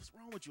was like, what's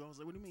wrong with you? I was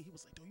like, what do you mean? He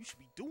was like, dude, you should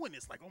be doing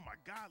this. Like, oh my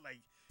God,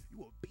 like,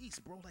 you a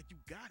beast, bro. Like, you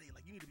got it.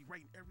 Like, you need to be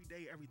writing every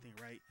day, everything,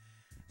 right?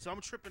 So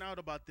I'm tripping out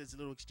about this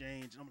little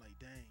exchange, and I'm like,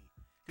 dang.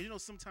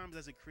 Because, sometimes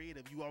as a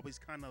creative, you always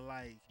kind of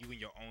like... You in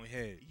your own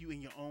head. You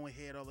in your own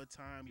head all the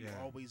time. You're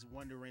always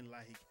wondering,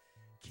 like,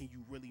 can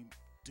you really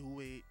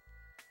do it?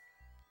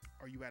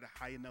 are you at a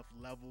high enough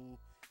level,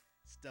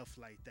 stuff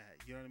like that.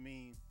 You know what I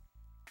mean?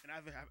 And I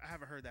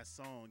haven't heard that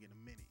song in a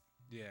minute.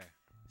 Yeah.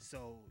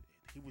 So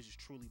he was just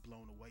truly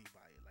blown away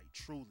by it, like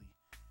truly.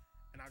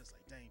 And I was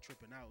like, dang,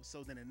 tripping out.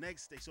 So then the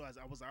next day, so as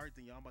I was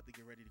already y'all, I'm about to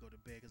get ready to go to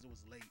bed because it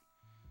was late.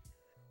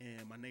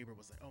 And my neighbor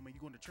was like, oh, man, you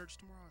going to church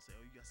tomorrow? I said,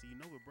 oh, I said, you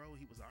know it, bro.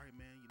 He was all right,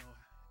 man. You know,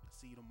 I'll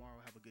see you tomorrow.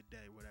 Have a good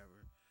day,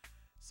 whatever.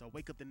 So I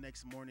wake up the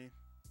next morning.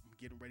 I'm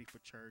getting ready for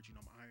church. You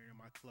know, I'm ironing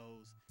my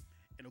clothes.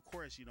 And of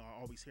course, you know, I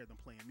always hear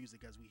them playing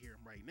music as we hear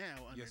them right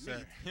now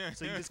underneath. Yes,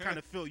 sir.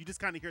 So you just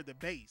kind of hear the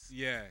bass.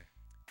 Yeah.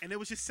 And it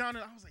was just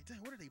sounding, I was like,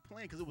 dang, what are they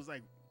playing? Because it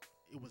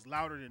was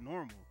louder than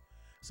normal.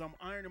 So I'm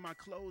ironing my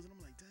clothes, and I'm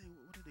like, dang,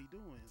 what are they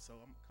doing? So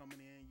I'm coming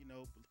in, you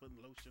know, putting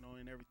lotion on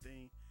and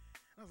everything.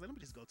 And I was like, let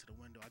me just go to the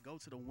window. I go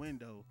to the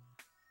window,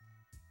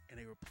 and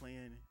they were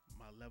playing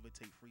my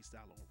Levitate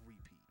freestyle on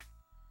repeat.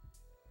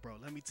 Bro,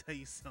 let me tell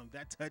you something.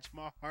 That touched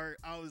my heart.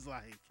 I was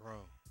like, Bro.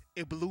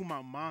 It blew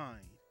my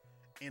mind.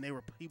 And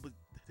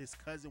his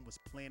cousin was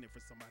playing it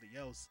for somebody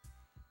else.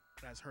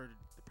 And I just heard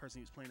the person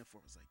he was playing it for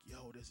was like,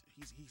 yo,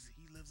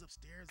 he lives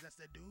upstairs. That's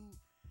that dude.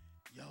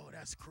 Yo,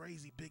 that's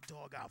crazy. Big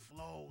Dog got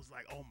flows.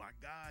 Like, oh my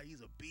God,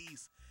 he's a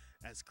beast.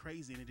 That's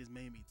crazy. And it just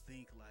made me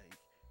think, like,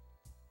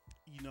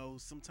 you know,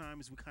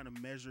 sometimes we kind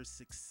of measure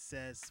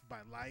success by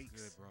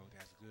likes. That's good, bro.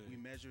 That's good. We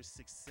measure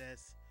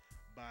success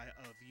by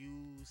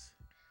views,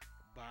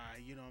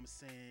 by, you know what I'm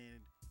saying,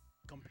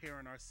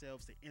 comparing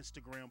ourselves to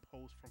Instagram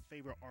posts from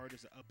favorite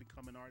artists or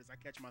up-and-coming artists. I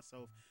catch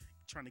myself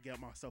trying to get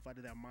myself out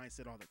of that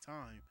mindset all the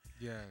time.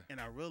 Yeah. And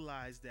I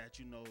realized that,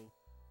 you know,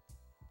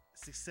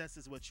 success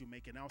is what you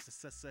make. And that was a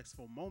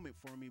successful moment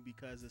for me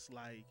because it's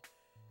like,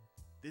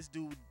 this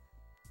dude,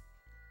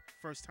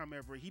 first time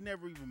ever, he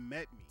never even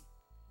met me.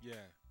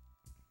 Yeah.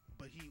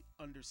 But he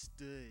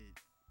understood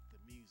the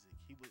music.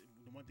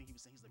 The one thing he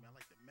was saying, he's like, man, I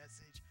like the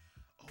message.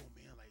 Oh,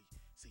 man, like,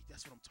 see,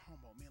 that's what I'm talking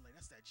about, man. Like,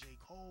 that's that J.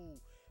 Cole,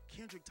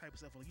 Kendrick type of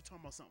stuff. Like, you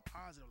talking about something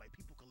positive. Like,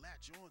 people could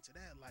latch on to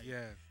that. Like,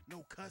 yeah.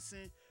 No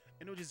cussing.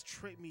 And it just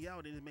tripped me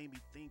out. And it made me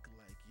think,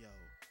 like, yo,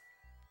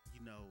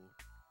 you know,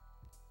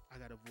 I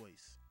got a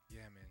voice.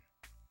 Yeah, man.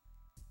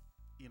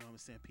 You know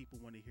what I'm saying? People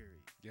want to hear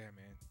it. Yeah,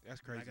 man.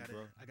 That's crazy,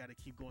 bro. I got to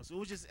keep going. So it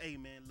was just, hey,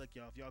 man, look,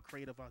 y'all, if y'all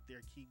creative out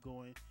there, keep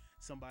going.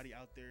 Somebody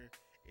out there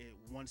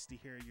wants to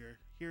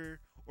hear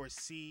or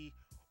see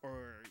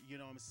or, you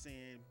know what I'm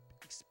saying,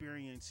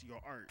 experience your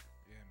art.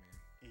 Yeah, man.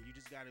 And you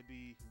just got to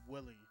be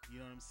willing, you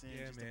know what I'm saying,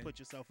 yeah, just man. to put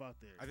yourself out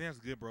there. I think that's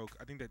good, bro.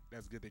 I think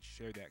that's good that you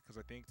shared that because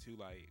I think, too,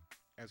 like,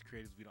 as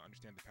creatives, we don't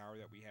understand the power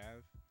that we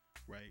have.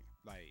 Right.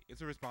 Like,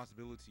 it's a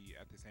responsibility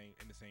in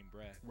the same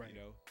breath, right. You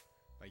know?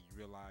 Like, you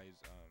realize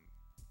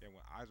that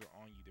when eyes are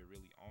on you, they're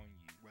really on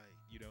you. Right.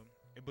 You know?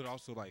 But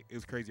also, like, it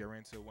was crazy. I ran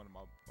into one of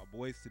my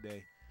boys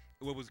today.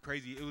 What was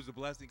crazy, it was a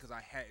blessing because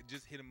I had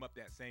just hit him up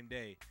that same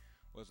day.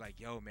 I was like,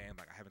 yo, man,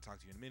 like, I haven't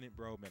talked to you in a minute,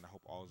 bro. Man, I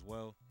hope all is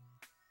well.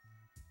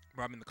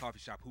 Bro, I'm in the coffee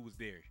shop. Who was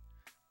there?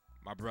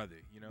 My brother,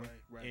 you know?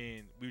 Right.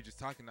 And we were just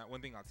talking. One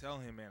thing I'll tell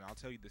him, man, I'll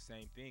tell you the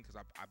same thing because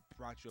I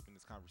brought you up in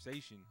this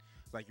conversation.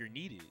 It's like, you're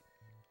needed.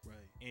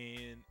 Right.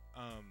 And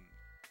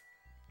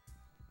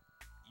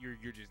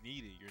you're just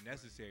needed. You're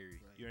necessary.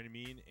 Right. You know what I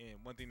mean?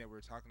 And one thing that we were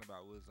talking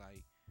about was,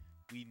 like,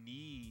 we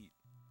need,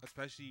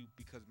 especially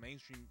because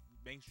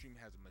mainstream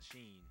has a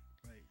machine.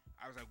 Right.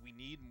 I was like, we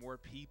need more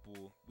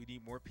people. We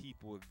need more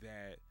people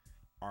that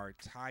are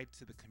tied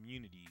to the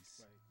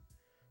communities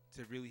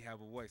to really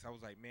have a voice. I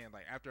was like, man,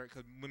 like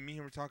because when me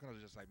and him were talking, I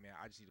was just like, man,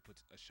 I just need to put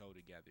a show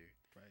together.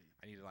 Right.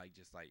 I need to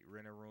just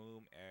rent a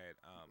room at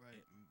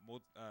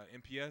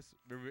MPS.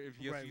 Remember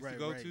MPS used to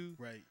go to?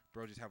 Right.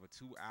 Bro, just have a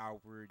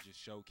 2-hour just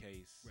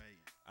showcase.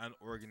 Right.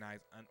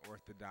 Unorganized,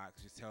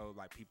 unorthodox. Just tell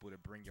people to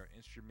bring your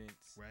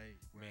instruments. Right.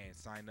 Man,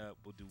 sign up.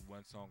 We'll do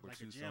one song or like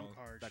two a jam songs.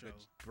 Card like show.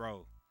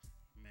 Bro.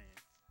 Man.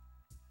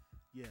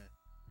 Yeah.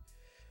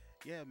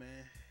 Yeah,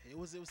 man.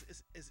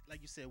 It's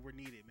like you said, we're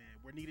needed, man.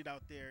 We're needed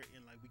out there,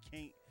 and like we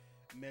can't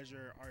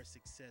measure our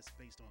success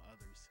based on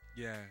others.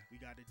 Yeah.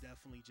 We got to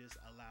definitely just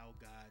allow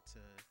God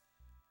to.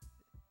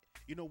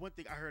 You know, one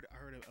thing I heard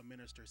a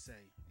minister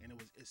say, and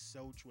it's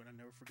so true, and I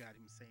never forgot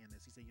him saying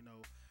this. He said, you know,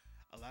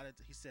 a lot of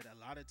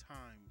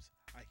times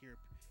I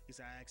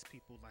ask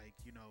people, like,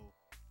 you know,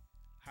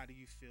 how do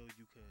you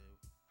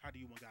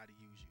want God to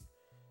use you?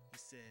 He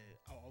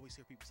said, I always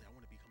hear people say, I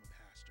want to become a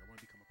pastor, I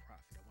want to become a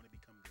prophet, I want to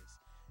become this.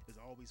 It's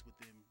always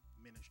within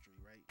ministry,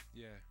 right?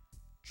 Yeah.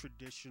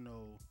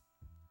 Traditional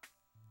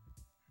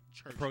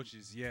church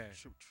approaches, yeah.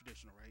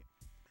 Traditional, right?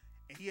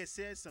 And he had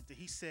said something.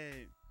 He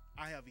said,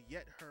 I have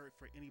yet heard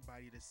for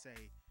anybody to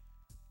say,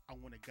 I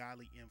want a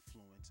godly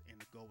influence and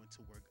to go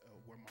into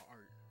where my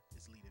art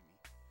is leading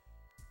me.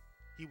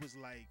 He was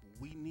like,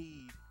 we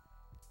need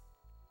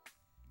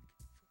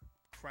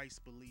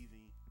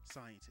Christ-believing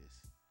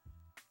scientists.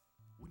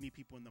 We need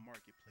people in the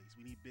marketplace.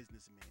 We need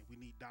businessmen. We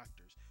need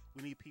doctors.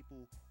 We need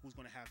people who's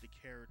going to have the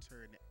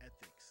character and the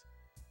ethics.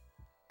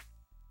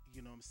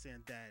 You know what I'm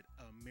saying? That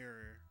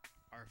mirror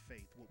our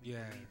faith, what we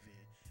believe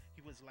in.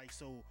 He was like,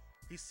 so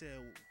he said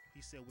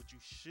what you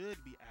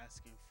should be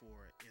asking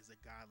for is a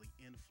godly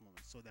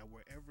influence so that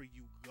wherever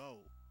you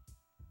go,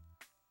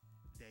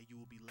 that you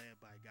will be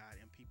led by God,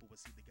 and people will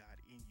see the God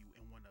in you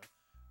and want to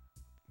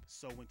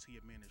sow into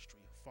your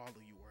ministry,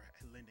 follow you, or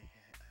lend a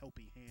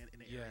helping hand in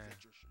the areas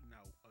that you're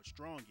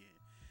strong in.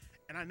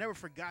 And I never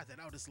forgot that.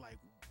 I was just like,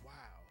 wow.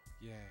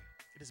 Yeah.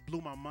 It just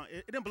blew my mind.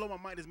 It didn't blow my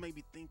mind. It just made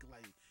me think,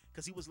 like,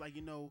 because he was like,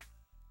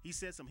 he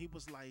said something. He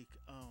was like,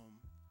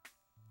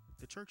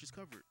 the church is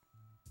covered.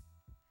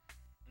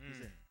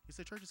 He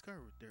said church is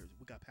covered.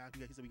 We got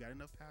pastors. He said we got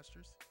enough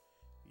pastors.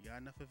 We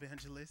got enough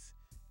evangelists.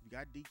 We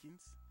got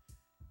deacons.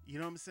 You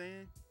know what I'm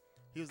saying?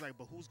 He was like,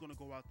 but who's going to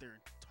go out there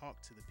and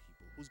talk to the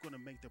people? Who's going to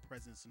make their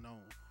presence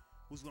known?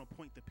 Who's going to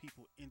point the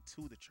people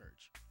into the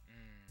church?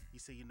 He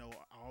said,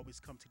 I always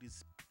come to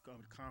these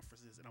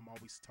conferences and I'm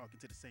always talking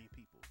to the same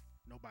people.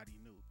 Nobody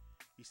knew.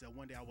 He said,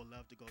 one day I would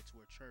love to go to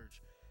a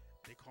church.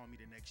 They call me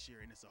the next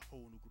year and it's a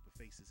whole new group of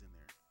faces in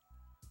there.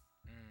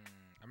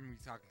 I remember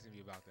you talking to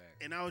me about that.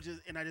 And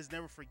I just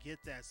never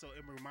forget that. So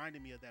it reminded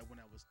me of that when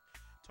I was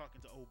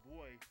talking to old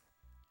boy.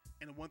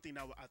 And the one thing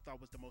that I thought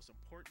was the most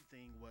important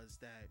thing was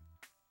that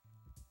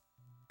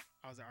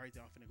I was like, all right,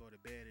 I'm finna go to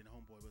bed. And the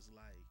homeboy was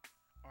like,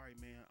 all right,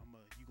 man,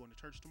 you going to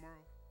church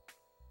tomorrow?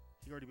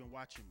 He already been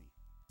watching me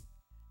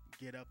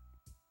get up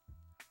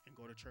and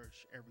go to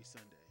church every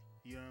Sunday.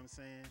 You know what I'm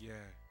saying?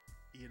 Yeah.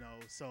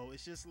 So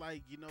it's just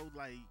like,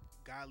 like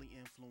godly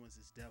influence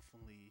is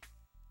definitely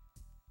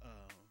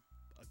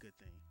a good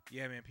thing.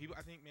 Yeah, man. People,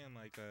 I think, man,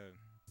 like,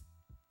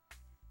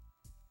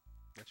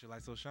 let your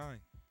light so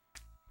shine.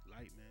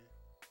 Light, man.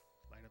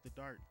 Light up the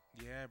dark.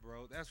 Yeah,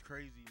 bro. That's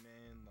crazy,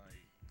 man.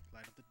 Like,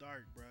 light up the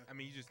dark, bro. I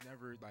mean, you just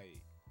never,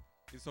 like,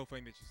 it's so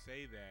funny that you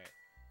say that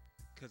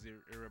because it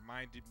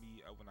reminded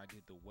me of when I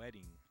did the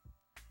wedding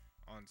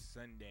on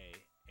Sunday,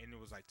 and it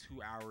was like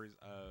 2 hours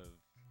of,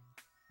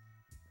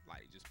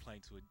 like, just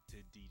playing to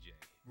DJ.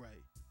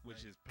 Right.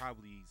 Which is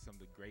probably some of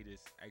the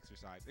greatest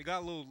exercise. It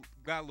got a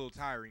little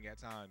tiring at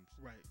times.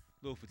 Right.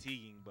 A little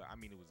fatiguing, but I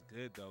mean, it was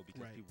good though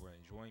because people were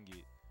enjoying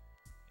it.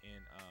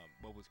 And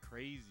what was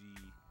crazy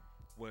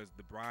was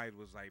the bride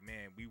was like,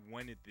 man, we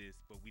wanted this,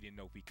 but we didn't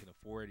know if we could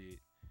afford it.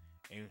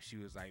 And she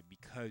was like,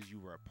 because you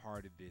were a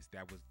part of this,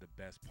 that was the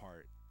best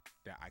part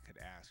that I could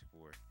ask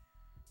for.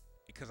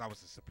 Because I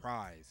was a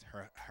surprise.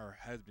 Her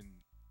husband,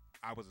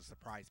 I was a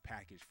surprise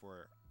package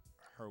for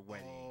her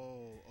wedding.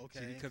 Oh,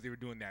 okay. Because they were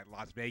doing that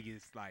Las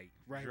Vegas, like,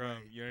 drum, right.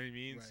 you know what I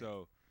mean? Right.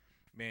 So,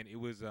 man, it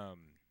was,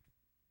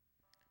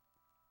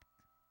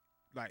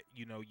 like,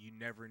 you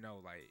never know,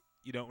 like,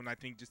 and I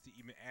think just to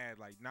even add,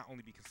 like, not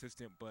only be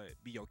consistent, but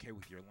be okay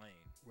with your lane.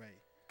 Right.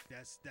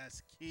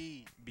 That's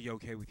key. Be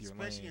okay with your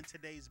lane. Especially in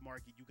today's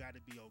market, you got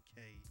to be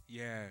okay.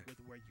 Yeah. With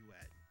where you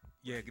at.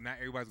 Yeah, right. Not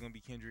everybody's gonna be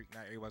Kendrick.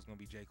 Not everybody's gonna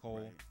be J. Cole.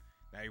 Right.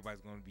 Not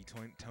everybody's gonna be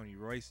Tony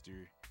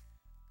Royster.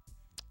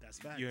 That's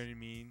facts. You know what I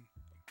mean?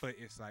 But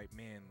it's like,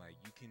 man, like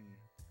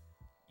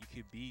you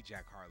could be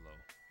Jack Harlow.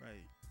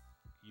 Right.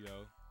 You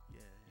know. Yeah.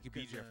 You could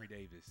be Jeffrey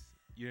Davis.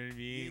 You know what I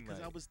mean? Yeah,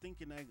 because I was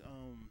thinking like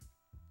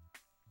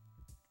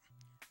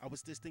I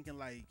was just thinking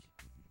like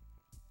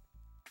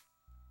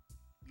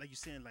you're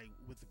saying, like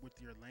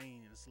with your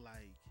lane, it's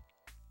like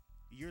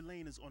your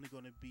lane is only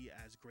going to be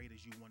as great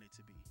as you want it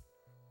to be.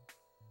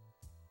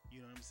 You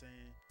know what I'm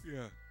saying?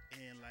 Yeah.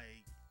 And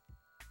like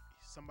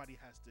somebody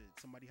has to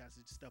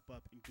step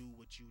up and do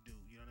what you do.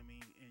 You know what I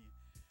mean? And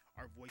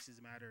our voices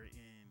matter,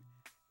 and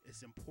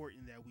it's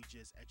important that we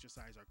just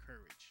exercise our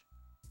courage.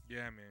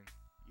 Yeah, man.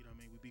 You know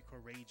what I mean? We be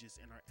courageous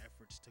in our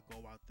efforts to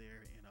go out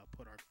there and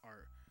put our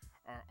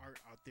art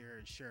out there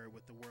and share it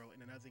with the world.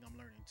 And another thing I'm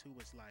learning too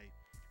is like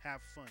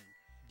have fun.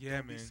 Yeah,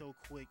 Don't man. be so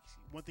quick.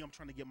 One thing I'm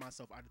trying to get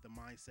myself out of the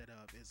mindset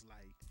of is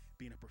like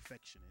being a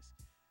perfectionist.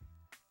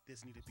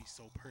 This need to be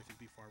so perfect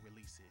before I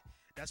release it.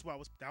 That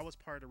was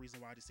part of the reason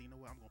why I just said, you know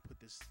what, I'm gonna put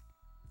this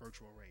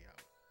Virtual Ray out.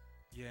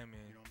 Yeah,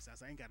 man. You know what I'm saying?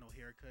 So I ain't got no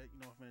haircut.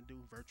 You know what I'm gonna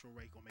do? Virtual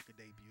Ray gonna make a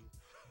debut.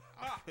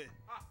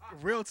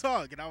 Real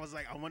talk. And I was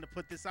like, I want to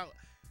put this out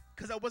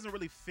because I wasn't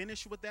really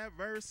finished with that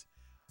verse,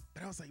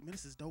 but I was like, man,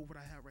 this is dope what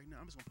I have right now.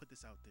 I'm just gonna put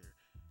this out there.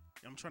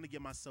 I'm trying to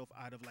get myself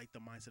out of like the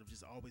mindset of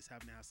just always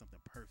having to have something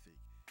perfect.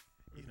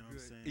 You know what I'm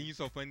saying? And you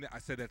so funny that I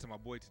said that to my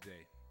boy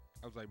today.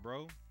 I was like,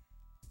 bro,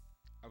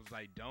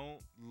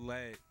 don't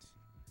let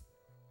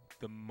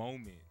the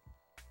moment.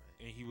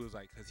 And he was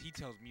like, because he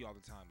tells me all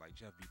the time, like,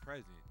 Jeff, be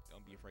present.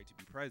 Don't be afraid to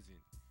be present.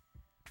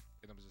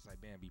 And I was just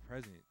like, man, be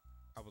present.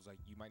 I was like,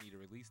 you might need to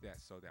release that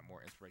so that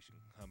more inspiration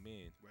can come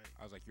in. Right.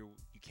 I was like, you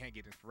can't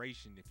get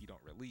inspiration if you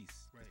don't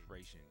release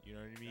inspiration. You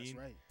know what I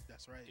mean?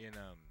 That's right. And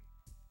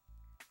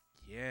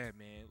yeah,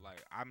 man,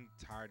 like I'm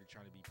tired of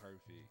trying to be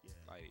perfect. Yeah.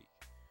 Like,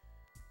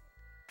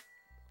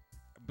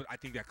 but I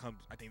think that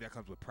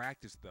comes with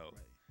practice, though.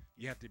 Right.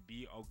 You have to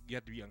be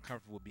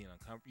uncomfortable with being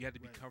uncomfortable. You have to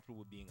be comfortable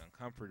with being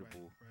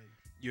uncomfortable. Right.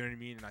 You know what I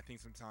mean? And I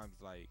think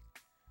sometimes like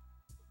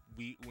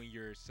when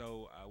you're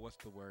so what's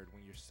the word?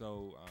 When you're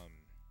so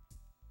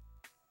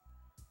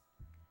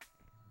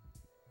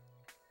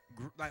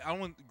like I don't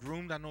want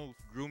groomed. I know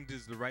groomed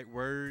is the right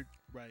word.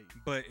 Right.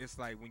 But it's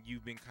like when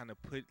you've been kind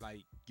of put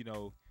like,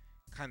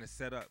 kind of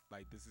set up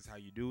like this is how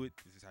you do it.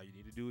 This is how you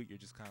need to do it. You're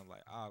just kind of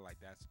like, like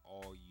that's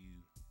all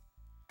you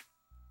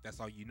that's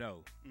all you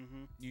know.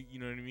 Mm-hmm. You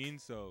know what I mean?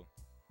 So,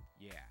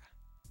 yeah,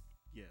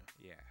 Yeah.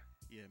 yeah,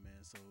 Yeah,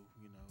 man. So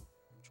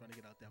I'm trying to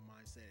get out that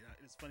mindset.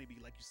 It's funny,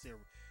 like you said,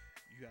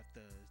 you have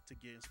to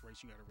get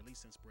inspiration. You got to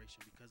release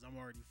inspiration because I'm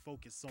already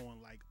focused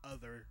on like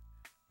other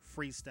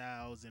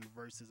freestyles and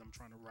verses I'm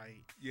trying to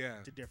write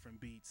yeah, to different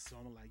beats. So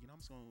I'm like, I'm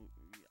just gonna.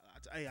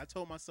 Hey, I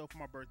told myself for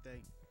my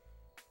birthday,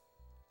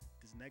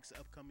 this next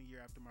upcoming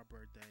year after my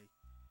birthday,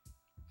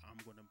 I'm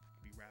gonna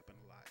be rapping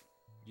a lot,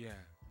 yeah.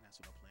 and that's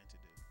what I plan to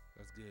do.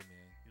 That's good,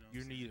 man. You know what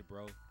You're I'm saying? needed,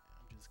 bro.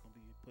 I'm just gonna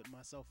be putting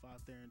myself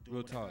out there and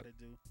Real doing what talk. I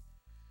gotta do.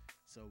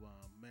 So,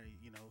 man,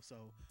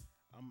 so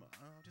I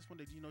just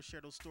wanted to, share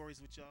those stories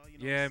with y'all. You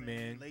know Yeah, what I'm saying?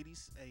 man.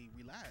 Ladies, hey,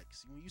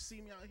 relax. When you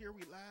see me out here,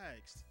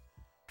 relax.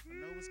 I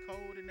know it's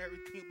cold and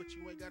everything, but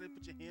you ain't gotta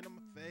put your hand on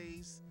my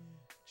face,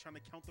 trying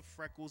to count the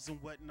freckles and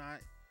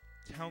whatnot.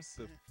 You know Count what I'm the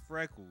saying?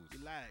 freckles.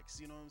 Relax.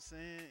 You know what I'm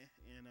saying?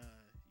 And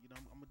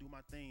I'm gonna do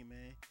my thing,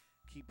 man.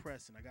 Keep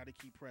pressing. I gotta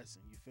keep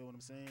pressing. You feel what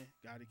I'm saying?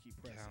 Gotta keep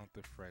pressing. Count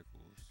the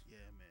freckles.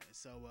 Yeah, man.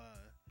 So,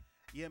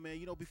 yeah,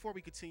 man. Before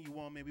we continue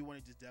on, man, we want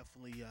to just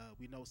definitely,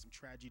 we know some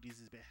tragedies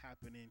has been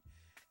happening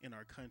in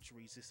our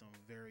countries. Just some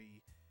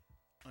very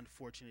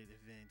unfortunate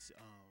events.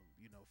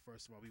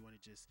 First of all, we want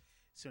to just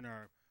send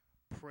our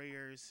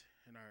prayers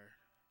and our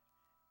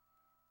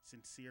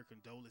sincere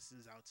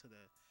condolences out to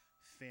the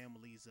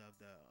families of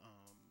the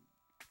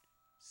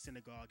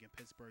synagogue in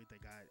Pittsburgh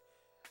that got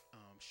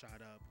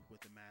shot up with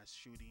the mass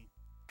shooting.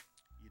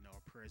 Our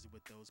prayers are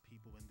with those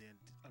people. And then,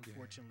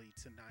 unfortunately,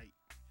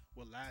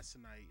 last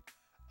night,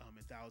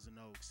 in Thousand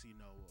Oaks,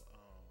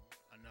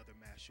 another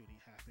mass shooting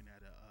happened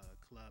at a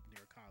club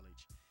near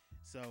college.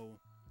 So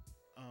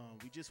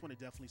we just want to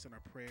definitely send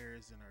our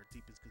prayers and our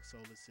deepest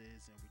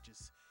condolences, and we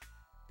just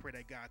pray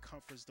that God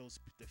comforts the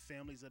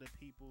families of the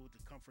people, to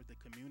comfort the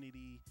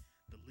community,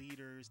 the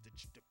leaders,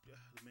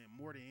 man,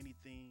 more than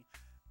anything,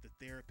 the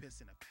therapists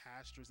and the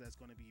pastors that's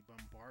going to be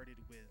bombarded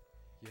with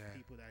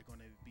people that are going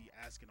to be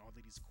asking all of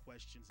these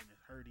questions and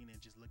hurting and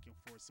just looking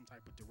for some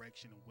type of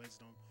direction and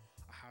wisdom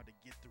on how to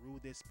get through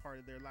this part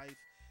of their life.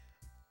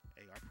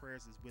 Hey, our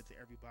prayers is with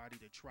everybody.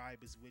 The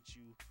tribe is with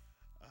you.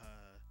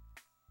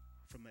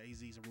 From the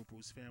Aziz and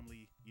Rupert's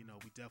family, we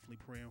definitely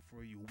praying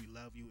for you. We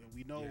love you, and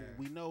we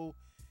know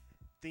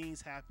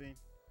things happen.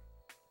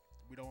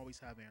 We don't always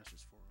have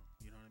answers for them.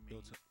 You know what I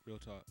mean? Real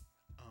talk.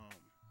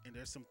 And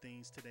there's some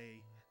things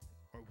today,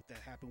 or that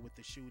happened with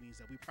the shootings,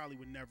 that we probably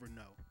would never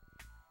know.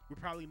 We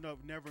probably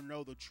never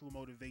know the true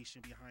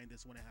motivation behind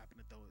this when it happened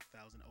at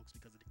Thousand Oaks,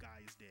 because the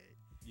guy is dead.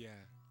 Yeah.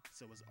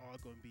 So it's all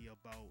going to be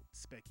about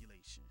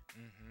speculation.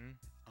 Mm-hmm.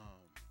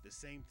 The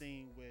same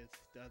thing with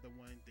the other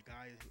one. The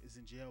guy is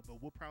in jail,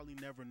 but we'll probably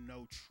never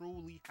know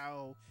truly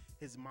how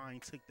his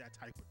mind took that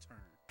type of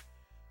turn.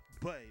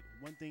 But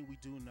one thing we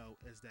do know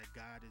is that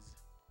God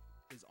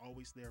is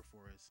always there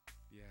for us.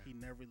 Yeah. He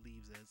never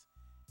leaves us.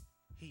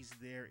 He's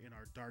there in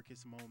our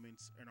darkest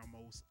moments, in our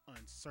most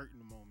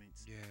uncertain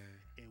moments. Yeah.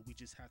 And we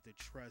just have to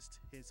trust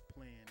his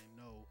plan and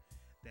know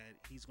that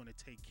he's going to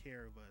take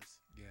care of us.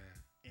 Yeah.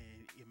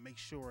 And make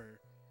sure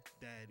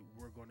that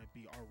we're going to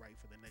be all right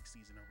for the next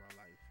season of our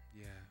life.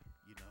 Yeah.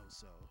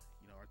 So,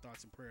 our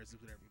thoughts and prayers is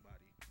with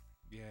everybody.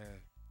 Yeah,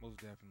 most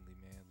definitely,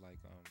 man. Like,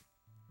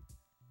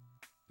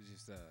 it's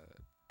just,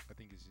 I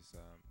think it's just,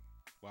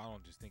 well, I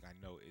don't just think I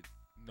know it.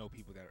 I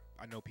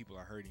know people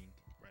are hurting.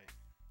 Right.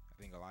 I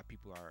think a lot of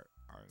people are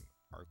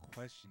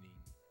questioning,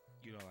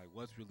 like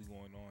what's really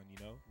going on,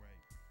 Right.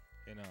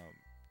 And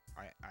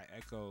I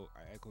echo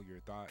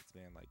your thoughts,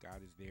 man. Like,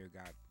 God is there.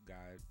 God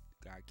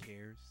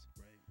cares.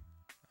 Right.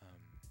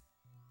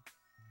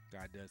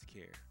 God does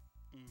care.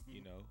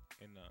 Mm-hmm.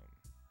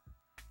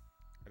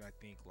 And I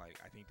think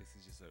this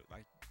is just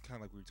kind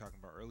of like we were talking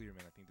about earlier,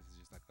 man. I think this is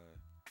just like a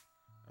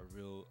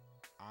real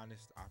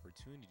honest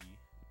opportunity,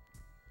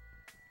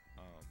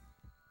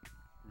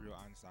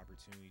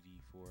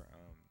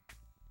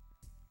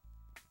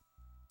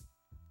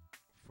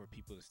 for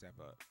people to step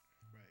up.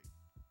 Right.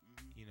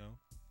 Mm-hmm.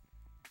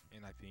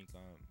 And I think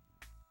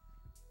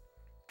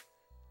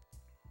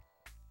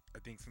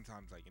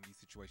sometimes, like, in these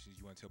situations,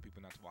 you want to tell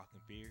people not to walk in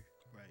fear.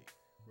 Right.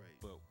 Right.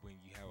 But when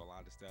you have a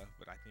lot of stuff,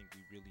 I think we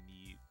really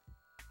need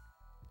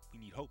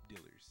hope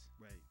dealers.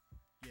 Right.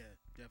 Yeah,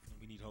 definitely.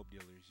 We need hope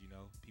dealers,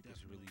 people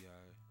Definitely.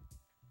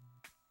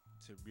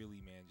 to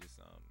really, man, just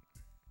to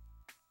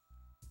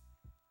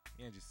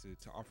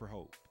offer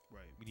hope.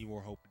 Right. We need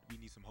more hope. We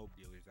need some hope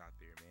dealers out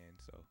there, man.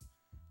 So,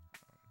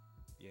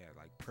 yeah,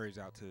 like, prayers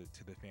out to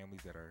the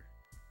families that are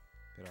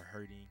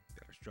hurting,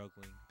 that are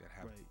struggling, that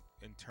have Right.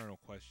 internal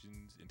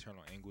questions,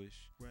 internal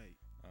anguish. Right.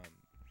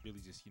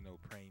 Really just,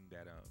 praying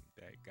that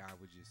God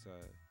would just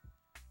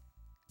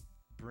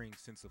bring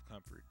sense of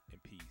comfort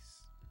and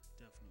peace.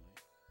 Definitely.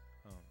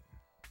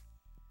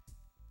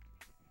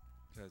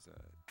 Because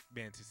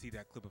man, to see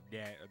that clip of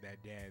that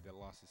dad that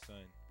lost his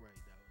son. Right.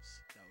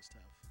 That was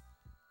tough.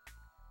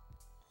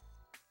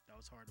 That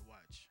was hard to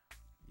watch.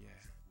 Yeah. I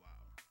was like,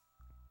 wow.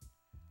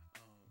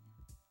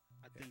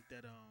 I think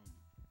that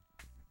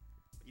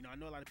I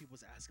know a lot of people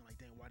was asking, like,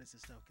 dang, why does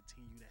this stuff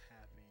continue to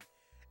happen?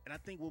 And I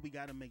think what we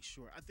got to make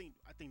sure, I think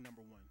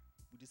number one,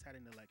 we just had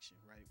an election,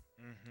 right?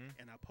 Mm-hmm.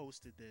 And I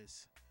posted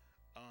this,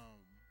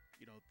 um,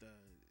 the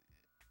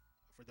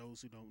for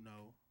those who don't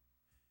know,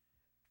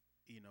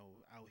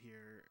 out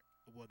here,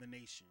 well, the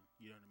nation,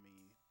 you know what I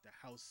mean? The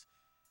House,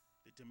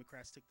 the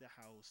Democrats took the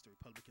House, the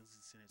Republicans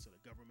the Senate, so the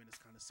government is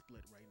kind of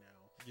split right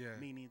now. Yeah.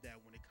 Meaning that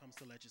when it comes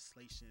to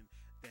legislation,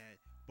 that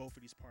both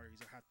of these parties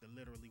will have to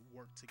literally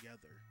work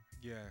together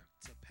Yeah.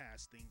 to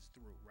pass things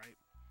through, right?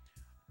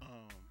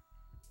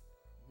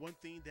 One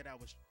thing that I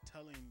was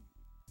telling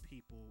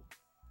people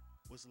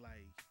was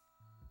like,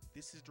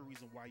 this is the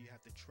reason why you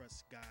have to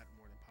trust God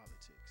more than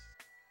politics.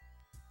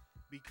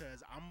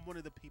 Because I'm one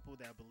of the people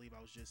that believe,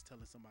 I was just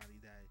telling somebody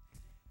that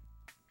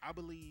I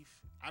believe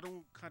I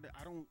don't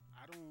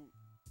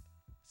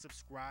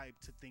subscribe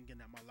to thinking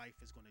that my life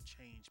is going to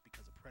change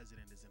because a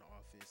president is in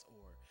office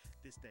or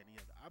this, that, and the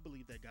other. I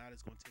believe that God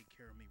is going to take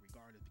care of me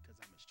regardless because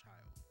I'm his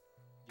child.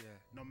 Yeah.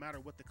 No matter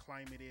what the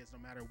climate is,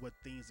 no matter what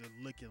things are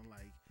looking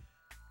like,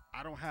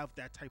 I don't have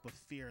that type of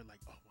fear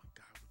like, oh my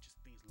God,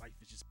 life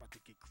is just about to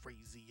get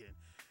crazy.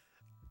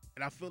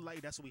 And I feel like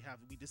that's what we have.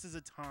 This is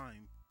a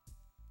time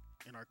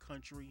in our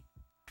country,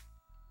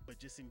 but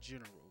just in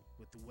general,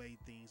 with the way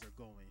things are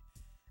going,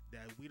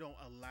 that we don't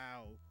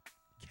allow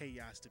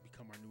chaos to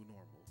become our new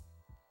normal.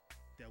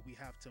 That we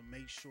have to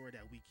make sure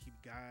that we keep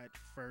God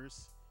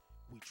first.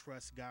 We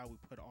trust God. We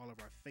put all of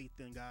our faith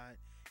in God,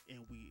 and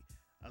we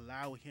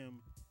allow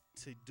Him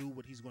to do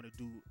what He's going to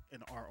do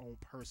in our own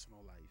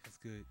personal life. That's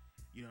good.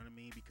 You know what I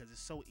mean? Because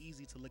it's so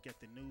easy to look at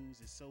the news.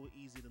 It's so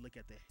easy to look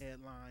at the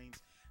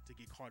headlines, to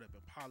get caught up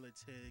in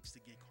politics, to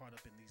get caught up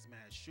in these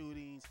mass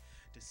shootings,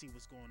 to see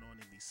what's going on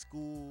in these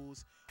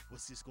schools,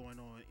 what's just going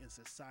on in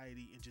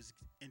society, and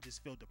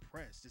just feel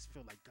depressed. Just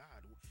feel like, God,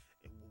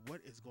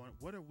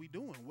 what are we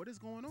doing? What is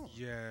going on?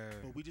 Yeah.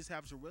 But we just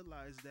have to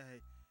realize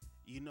that,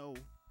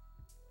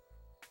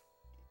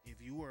 if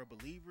you are a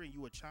believer and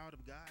you a child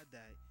of God,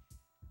 that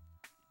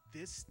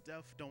this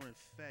stuff don't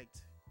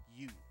affect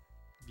you.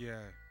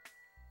 Yeah.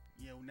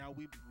 Now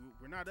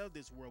we're not of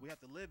this world. We have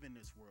to live in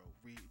this world.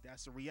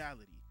 That's a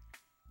reality.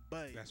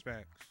 But that's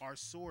facts. Our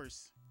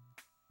source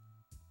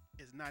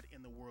is not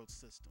in the world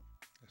system.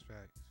 That's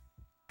facts.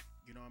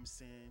 You know what I'm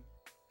saying?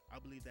 I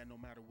believe that no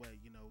matter what,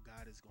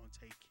 God is going to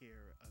take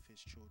care of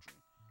His children.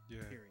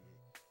 Yeah. Period.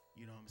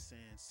 You know what I'm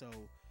saying? So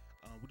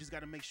we just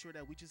got to make sure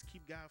that we just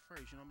keep God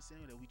first. You know what I'm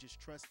saying? That we just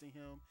trust in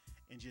Him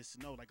and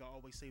just know, like I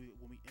always say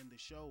when we end the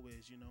show,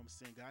 is, you know what I'm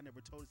saying, God never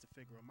told us to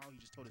figure Him out. He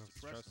just told us to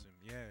trust him.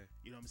 Yeah.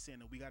 You know what I'm saying?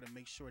 That we got to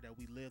make sure that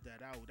we live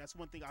that out. That's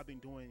one thing I've been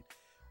doing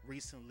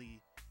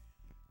recently.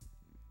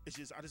 It's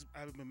just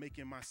I've been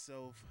making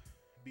myself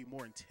be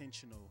more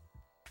intentional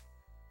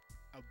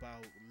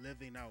about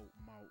living out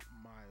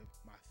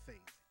my faith.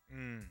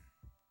 You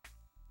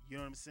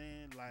know what I'm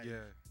saying? Like,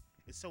 yeah.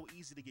 It's so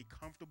easy to get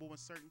comfortable in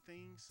certain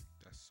things.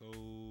 That's so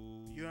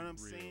You know what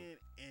I'm real.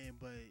 saying?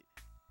 But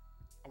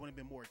I want to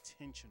be more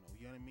intentional.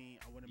 You know what I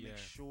mean? I want to make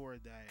sure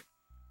that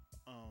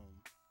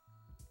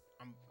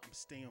I'm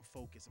staying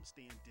focused. I'm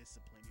staying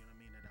disciplined. You know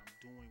what I mean? That I'm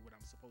doing what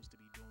I'm supposed to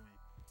be doing.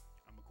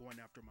 I'm going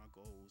after my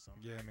goals.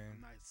 I'm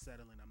not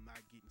settling. I'm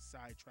not getting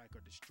sidetracked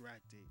or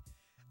distracted.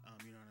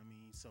 You know what I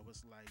mean? So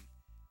it's like,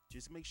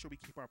 just make sure we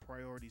keep our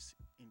priorities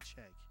in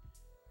check.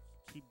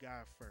 Keep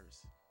God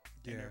first.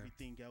 And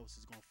everything else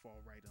is going to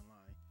fall right in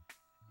line.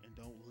 And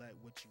don't let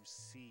what you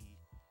see,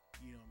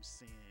 you know what I'm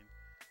saying,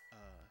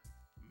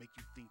 make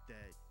you think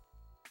that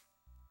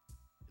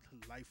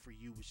life for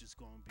you is just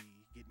going to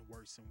be getting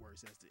worse and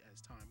worse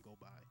as time go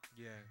by.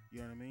 Yeah. You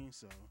know what I mean?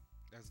 So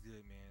that's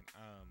good, man.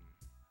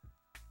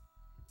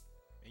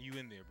 And you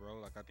in there,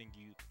 bro. Like I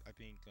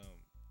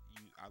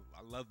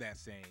love that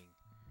saying.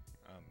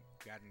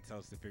 God didn't tell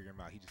us to figure Him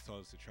out. He just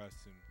told us to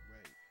trust Him.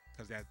 Right.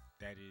 Because that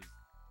is,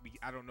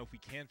 I don't know if we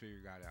can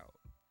figure God out.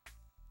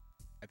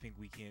 I think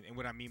we can. And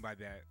what I mean by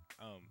that,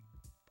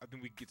 I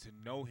think we get to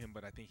know Him,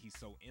 but I think He's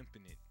so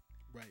infinite.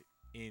 Right.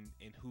 In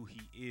who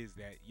He is,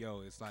 that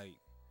it's like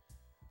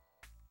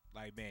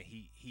man,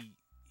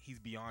 he's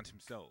beyond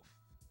himself,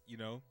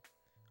 and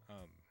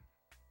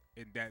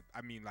that,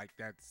 I mean, like,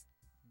 that's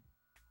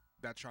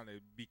not trying to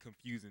be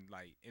confusing,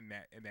 like, in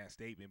that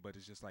statement, but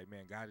it's just like,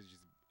 man, God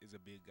is a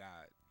big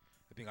God.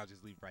 I think I'll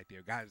just leave right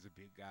there. God is a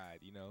big God,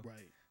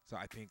 Right. So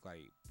I think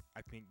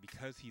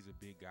because He's a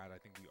big God, I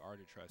think we are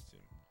to trust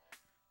Him.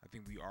 I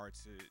think we are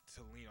to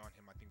lean on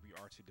Him. I think we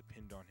are to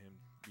depend on Him.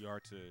 We are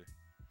to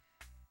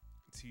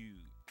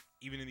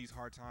even in these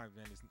hard times,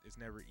 man, it's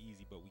never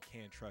easy, but we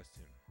can trust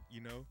Him,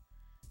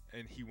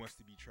 and He wants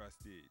to be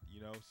trusted,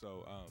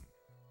 So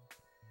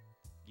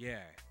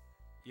yeah,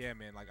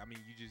 man. Like, I mean,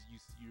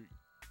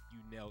 you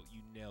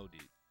nailed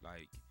it.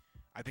 Like,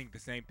 I think the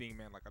same thing,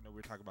 man. Like, I know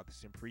we're talking about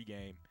this in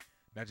pregame,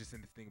 not just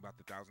in this thing about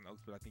the Thousand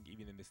Oaks, but I think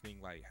even in this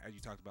thing, like, as you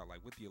talked about,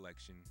 like, with the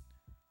election,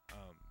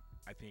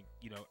 I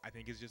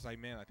think it's just like,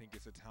 man, I think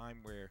it's a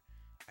time where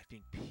I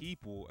think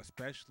people,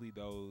 especially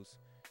those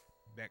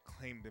that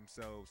claim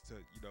themselves to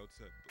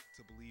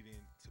believe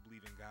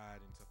in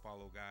God and to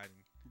follow God,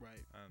 and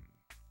right,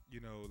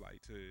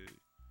 like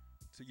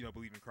to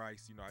believe in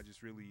Christ. I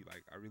just really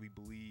I really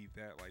believe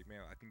that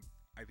man, I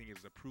think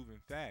it's a proven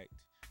fact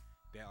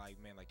that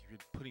man, if you're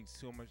putting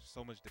so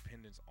much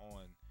dependence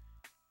on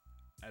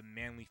a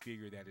manly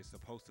figure that is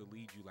supposed to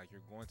lead you,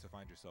 you're going to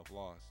find yourself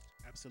lost.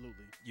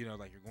 Absolutely. You're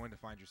going to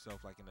find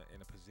yourself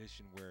in a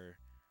position where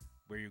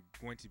you're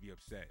going to be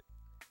upset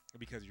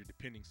because you're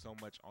depending so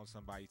much on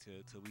somebody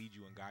to lead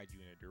you and guide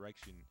you in a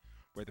direction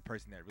where the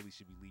person that really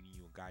should be leading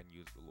you and guiding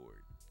you is the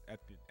Lord. At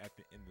the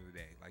end of the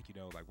day,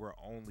 we're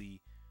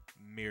only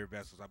mere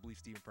vessels. I believe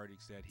Stephen Furtick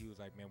said, he was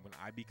like, man, when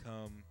I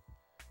become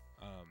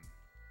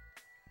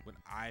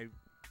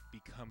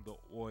the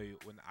oil,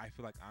 when I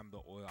feel like I'm the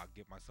oil, I'll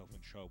get myself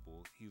in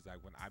trouble. He's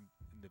like, when I'm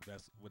in the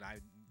vessel, when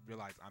I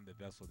realize I'm the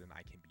vessel, then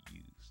I can be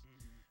used.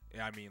 Mm-hmm.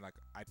 And I mean,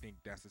 I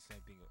think that's the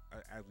same thing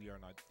as we are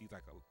now. These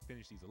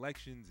finish these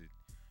elections and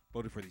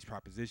voted for these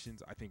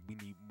propositions. I think we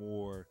need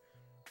more.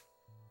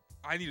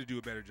 I need to do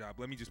a better job.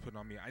 Let me just put it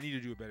on me. I need to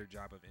do a better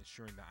job of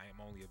ensuring that I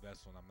am only a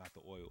vessel and I'm not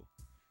the oil.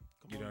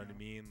 You know what I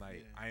mean?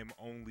 I am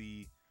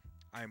only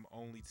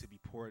to be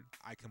poured.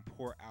 I can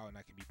pour out and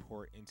I can be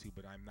poured into,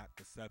 but I'm not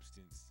the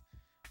substance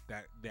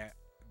that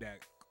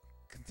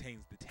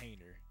contains the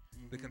container.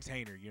 Mm-hmm. The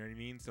container. You know what I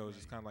mean? So it's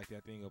just kind of like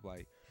that thing of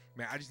man,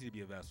 I just need to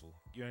be a vessel.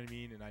 You know what I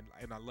mean?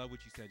 And I love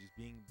what you said. Just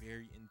being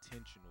very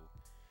intentional,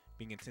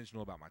 being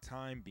intentional about my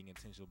time, being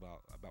intentional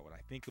about what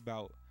I think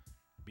about,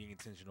 being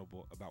intentional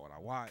about what I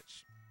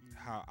watch, mm-hmm.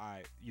 how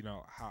I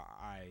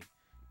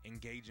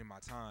engage in my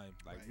time,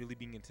 really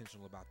being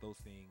intentional about those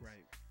things,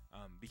 right?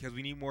 Because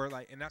we need more,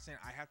 and not saying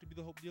I have to be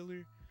the hope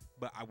dealer,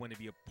 but I want to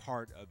be a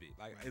part of it.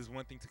 It's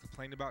one thing to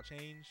complain about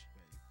change.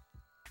 Right.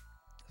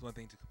 It's one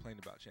thing to complain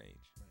about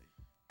change. Right.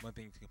 One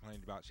thing to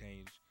complain about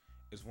change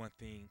is one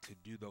thing to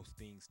do those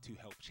things to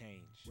help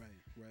change.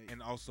 Right.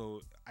 And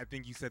also, I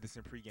think you said this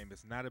in pregame.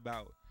 It's not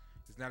about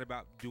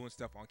doing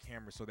stuff on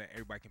camera so that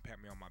everybody can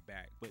pat me on my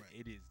back, but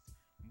it is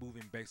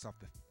moving based off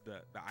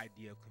the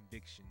idea of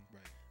conviction.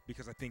 Right.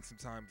 Because I think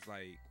sometimes,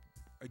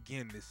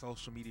 again, this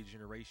social media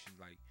generation,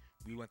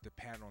 we want the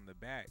pat on the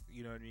back,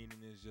 you know what I mean?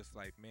 And it's just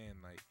man,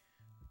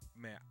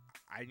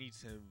 I need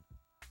to,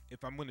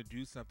 if I'm going to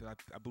do something, I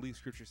believe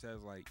scripture says,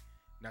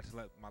 not to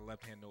let my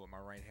left hand know what my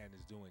right hand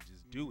is doing,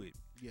 just do it.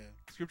 Yeah.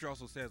 Scripture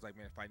also says, man,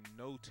 if I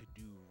know to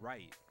do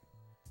right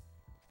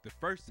the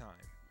first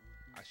time,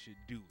 I should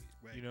do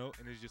it, right.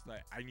 And it's just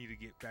I need to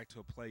get back to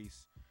a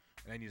place,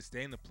 and I need to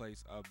stay in the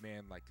place of,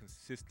 man,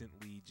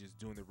 consistently just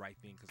doing the right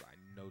thing because I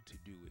know to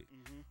do it.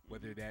 Mm-hmm.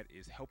 Whether that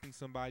is helping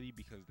somebody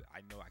because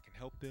I know I can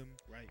help them.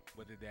 Right.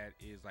 Whether that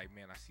is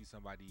man, I see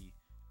somebody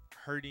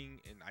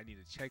hurting and I need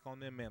to check on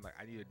them, man.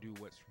 I need to do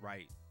what's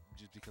right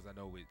just because I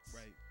know it's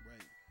right.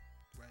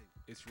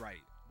 It's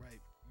right.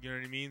 Right. You know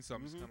what I mean? So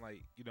I'm mm-hmm. just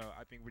kind of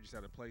I think we're just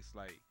at a place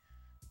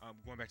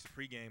going back to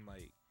pregame,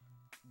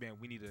 man,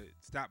 we need to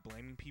stop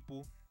blaming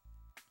people.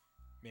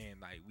 Man,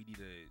 we need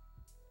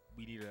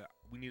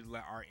to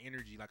let our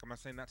energy, I'm not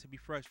saying not to be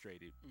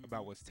frustrated mm-hmm.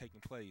 about what's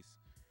taking place,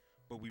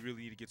 but we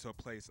really need to get to a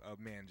place of,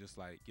 man, just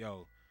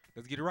yo,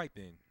 let's get it right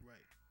then.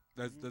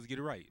 Right. Let's get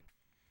it right.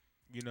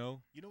 You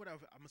know what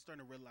I'm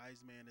starting to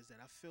realize, man, is that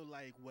I feel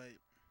like what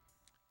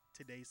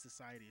today's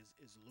society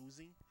is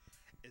losing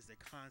is the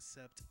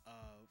concept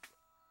of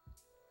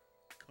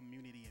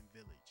community and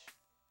village.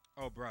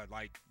 Oh, bro,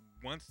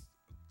 once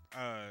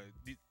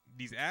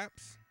these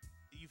apps.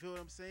 You feel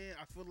what I'm saying?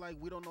 I feel like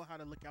we don't know how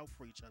to look out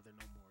for each other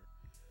no more.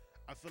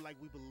 I feel like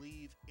we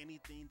believe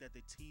anything that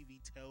the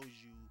TV tells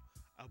you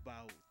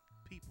about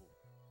people.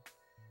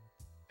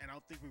 And I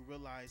don't think we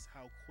realize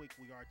how quick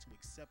we are to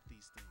accept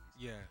these things.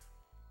 Yeah.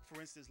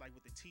 For instance,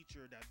 with the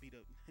teacher that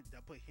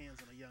that put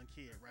hands on a young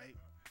kid, right?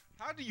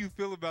 How do you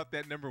feel about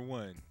that, number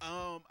one?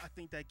 I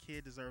think that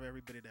kid deserves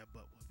every bit of that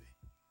butt whooping.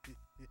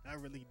 I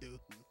really do.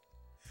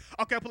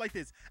 Okay, I'll put it like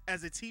this.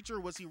 As a teacher,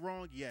 was he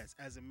wrong? Yes.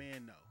 As a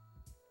man, no.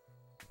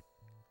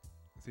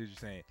 I see what you're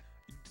saying.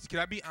 Can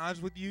I be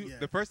honest with you? Yeah.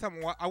 The first time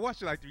I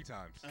watched it 3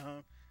 times.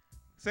 Uh-huh.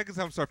 Second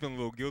time I started feeling a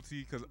little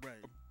guilty because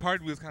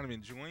part of me was kind of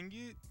enjoying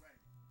it.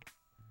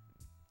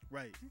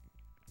 Right.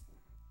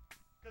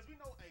 Because we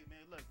know, hey, man,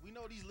 look, we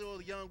know these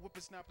little young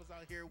whippersnappers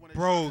out here.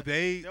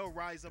 They'll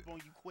rise up on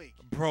you quick.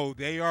 Bro,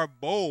 they are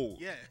bold.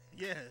 Yeah.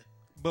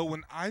 But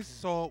when I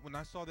saw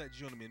that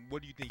gentleman,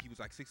 what do you think? He was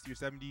 60 or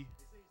 70? They say he's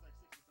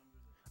 60-something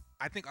years old.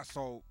 I think I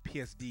saw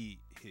PTSD.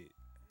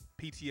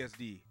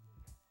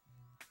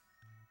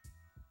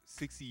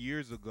 60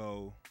 years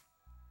ago,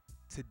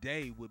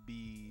 today would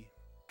be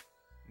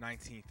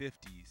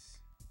 1950s.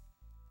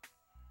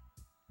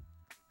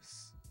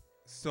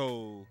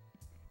 So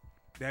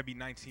that'd be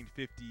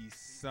 1950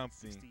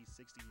 something. 60 years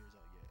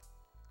old, yeah.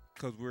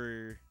 Because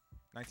we're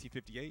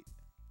 1958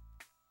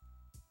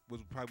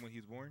 was probably when he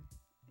was born.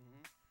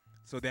 Mm-hmm.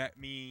 So that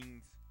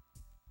means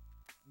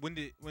when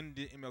did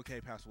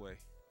MLK pass away?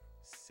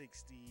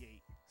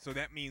 68. So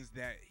that means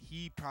that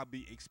he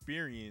probably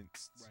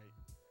experienced. Right.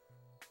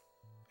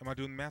 Am I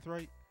doing the math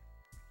right?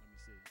 Let me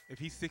see. If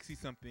he's 60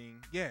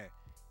 something, yeah.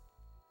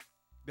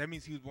 That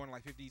means he was born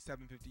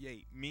 57,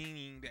 58,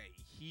 meaning that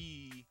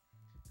he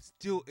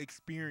still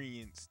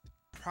experienced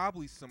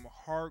probably some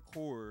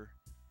hardcore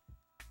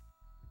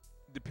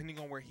depending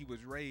on where he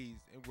was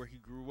raised and where he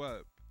grew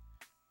up,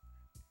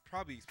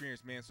 probably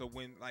experienced, man. So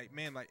when like,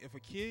 man, like if a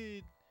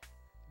kid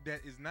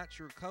that is not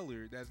your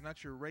color, that's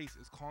not your race,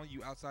 is calling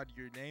you outside of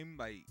your name,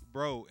 like,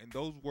 bro, and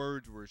those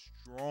words were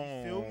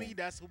strong. Feel me?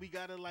 That's what we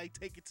gotta like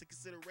take into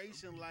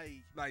consideration.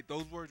 Like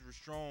those words were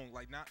strong.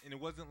 Like not, and it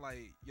wasn't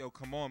like, yo,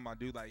 come on, my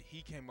dude. Like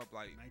he came up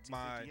like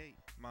 1958.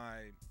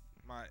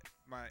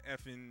 my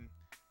effing.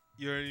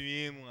 You know what I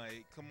mean?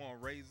 Like, come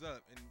on, raise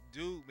up. And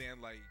dude,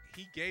 man, like,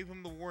 he gave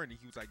him the warning.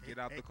 He was like, get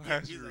out the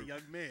classroom. He's a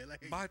young man.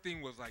 Like, my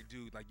thing was like,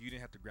 dude, like, you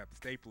didn't have to grab the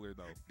stapler,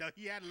 though. No,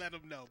 he had to let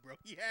him know, bro.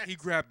 He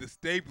grabbed the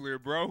stapler,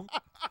 bro.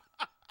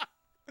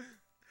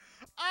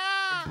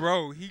 Ah!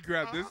 Bro, he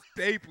grabbed the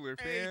stapler,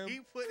 fam.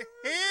 He put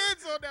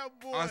hands on that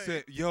boy. I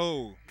said,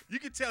 yo. You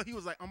could tell he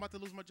was like, I'm about to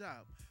lose my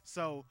job.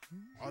 So,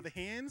 all the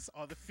hands,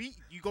 all the feet,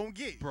 you gonna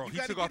get. Bro,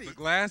 you he took off the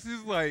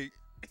glasses, like.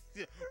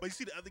 But you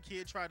see the other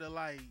kid try to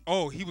like.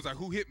 Oh, he was like,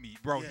 "Who hit me,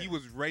 bro?" Yeah. He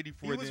was ready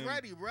for them. He was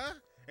ready, bro.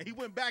 And he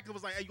went back and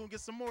was like, "Hey, you gonna get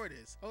some more of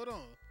this? Hold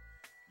on."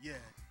 Yeah,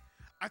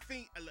 I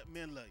think,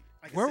 man, look.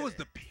 Like where was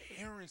the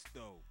parents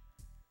though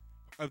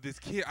of this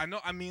kid? I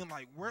know. I mean,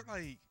 like, where,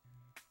 like,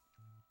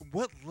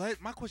 what led?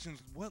 My question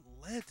is, what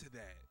led to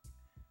that?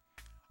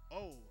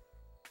 Oh,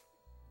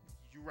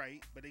 you're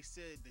right. But they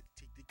said the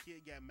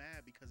kid got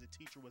mad because the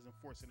teacher was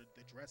enforcing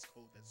the dress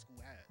code that school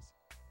has,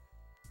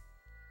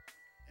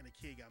 and the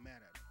kid got mad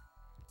at him.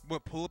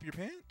 What, pull up your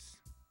pants?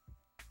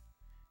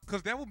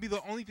 Because that would be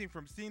the only thing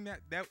from seeing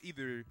that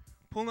either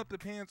pulling up the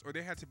pants or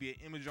there had to be an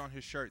image on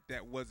his shirt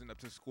that wasn't up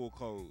to school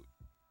code.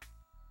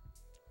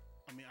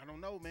 I mean, I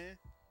don't know, man.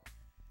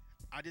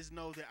 I just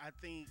know that I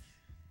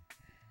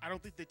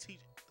don't think the teacher,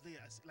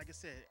 like I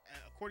said,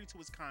 according to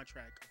his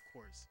contract, of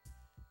course,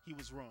 he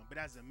was wrong. But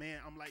as a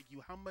man, I'm like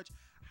you, how much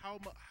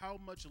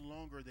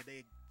longer did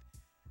they,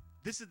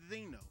 this is the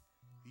thing though.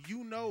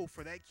 You know,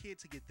 for that kid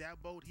to get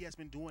that bold, he has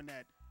been doing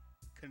that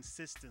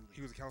consistently.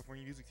 He was a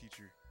California music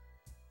teacher.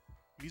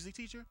 Music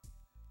teacher?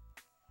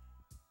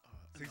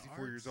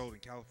 64 years old in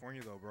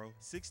California, though, bro.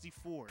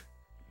 64.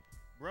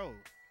 Bro.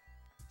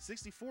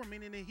 64,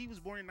 meaning that he was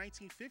born in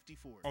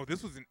 1954. Oh,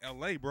 this was in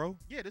L.A., bro?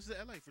 Yeah, this is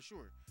L.A. for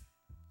sure.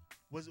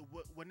 Was it,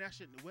 what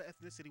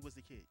ethnicity was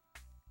the kid?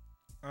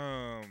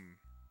 I'm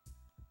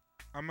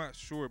not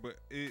sure, but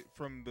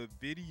from the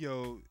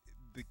video,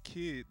 the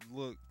kid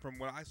looked, from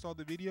what I saw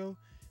the video,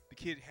 the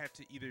kid had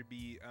to either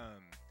be,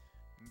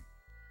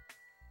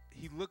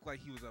 he looked like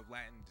he was of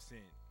Latin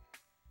descent.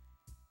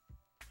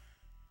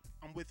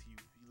 I'm with you.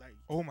 Like,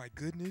 oh my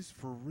goodness,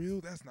 for real?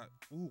 That's not.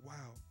 Ooh,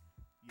 wow.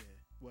 Yeah.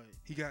 What?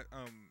 He got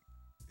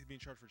he's being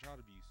charged for child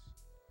abuse.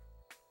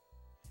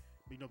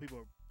 But you know,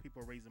 people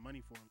are raising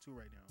money for him too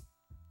right now.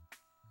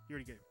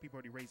 People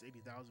already raised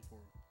 $80,000 for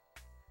him.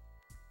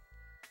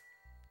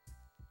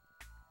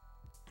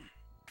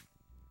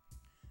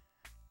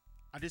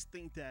 I just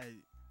think that,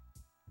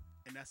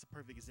 and that's a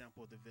perfect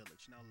example of the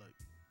village. Now look,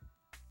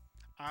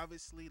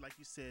 obviously, like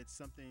you said,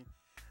 something.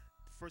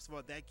 First of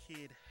all, that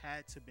kid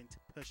had to have been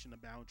pushing the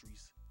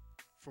boundaries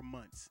for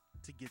months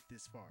to get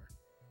this far,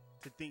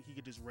 to think he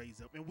could just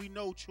raise up. And we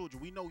know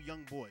children, we know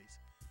young boys.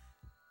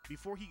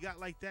 Before he got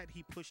like that,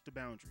 he pushed the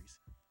boundaries.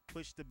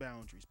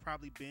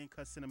 Probably been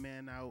cussing a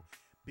man out,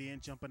 been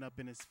jumping up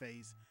in his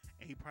face,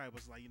 and he probably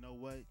was like, you know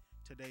what?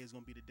 Today is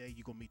gonna be the day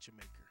you gonna meet your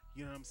maker.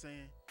 You know what I'm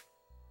saying?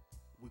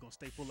 We're gonna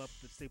staple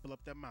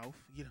up that mouth.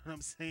 You know what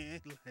I'm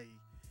saying? Like,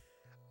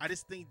 I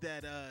just think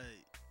that the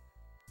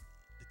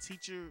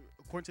teacher,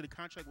 according to the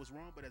contract, was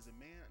wrong, but as a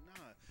man,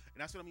 nah. And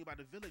that's what I mean by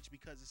the village,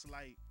 because it's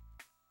like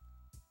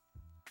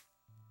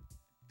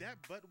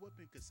that butt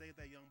whooping could save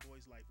that young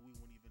boy's life. We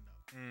wouldn't even know.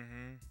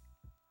 Mm-hmm.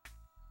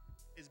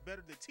 It's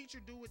better the teacher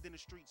do it than the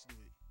streets do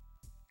it.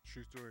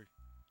 True story.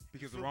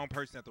 Because the wrong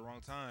person at the wrong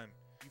time,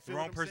 the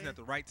wrong person at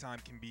the right time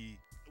can be.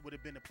 It would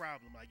have been a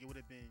problem. Like, it would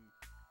have been.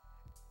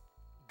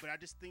 But I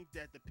just think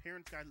that the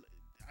parents got.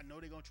 I know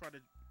they're gonna try to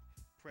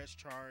press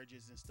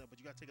charges and stuff, but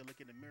you gotta take a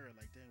look in the mirror.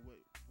 Like, dang,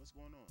 what's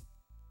going on?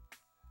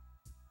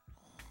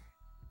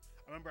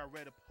 I remember I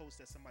read a post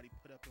that somebody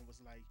put up and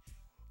was like,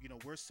 you know,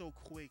 we're so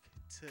quick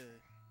to.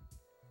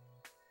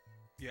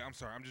 Yeah, I'm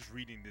sorry. I'm just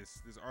reading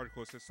this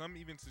article. It says some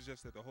even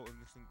suggest that the whole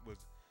incident was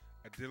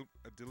a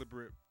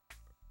deliberate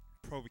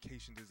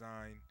provocation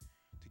designed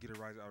to get a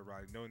rise out of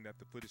ride, knowing that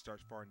the footage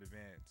starts far in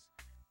advance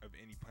of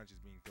any punches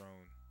being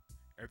thrown.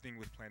 Everything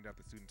was planned out,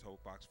 the student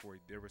told Fox 4.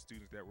 There were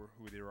students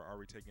who were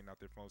already taking out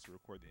their phones to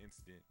record the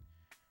incident.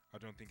 I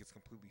don't think it's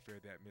completely fair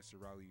that Mr.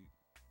 Riley,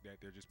 that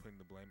they're just putting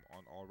the blame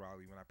on all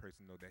Riley when I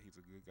personally know that he's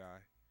a good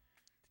guy.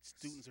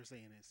 Students are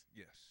saying this.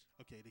 Yes.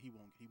 Okay, he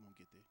won't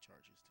get the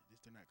charges.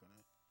 They're not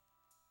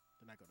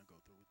gonna go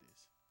through with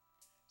this.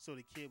 So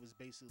the kid was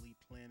basically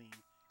planning.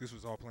 This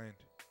was all planned.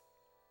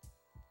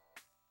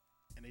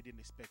 And they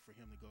didn't expect for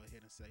him to go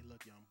ahead and say,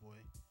 "Look, young boy,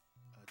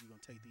 you're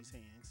gonna take these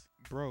hands."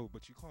 Bro,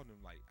 but you called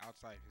him like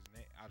outside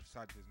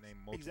his name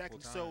multiple exactly.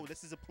 times. So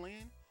this is a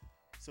plan.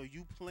 So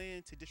you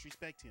plan to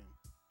disrespect him,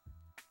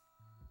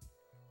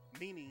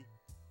 meaning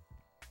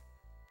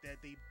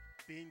that they've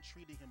been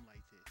treating him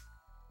like this.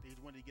 They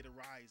wanted to get a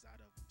rise out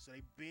of him, so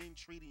they've been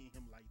treating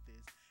him like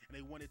this. and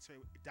they wanted to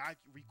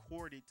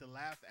record it to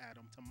laugh at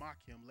him, to mock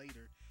him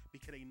later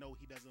because they know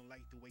he doesn't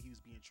like the way he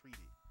was being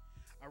treated.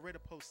 I read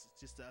a post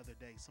just the other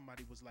day.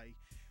 Somebody was like,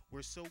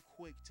 "We're so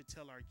quick to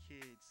tell our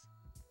kids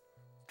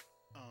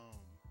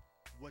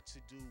what to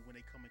do when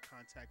they come in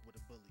contact with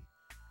a bully."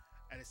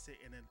 And it said,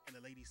 and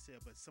the lady said,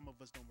 "But some of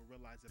us don't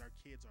realize that our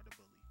kids are the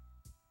bully."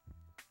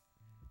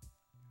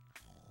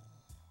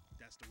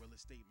 That's the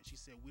realest statement. She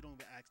said, "We don't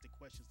even ask the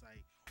questions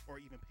like, or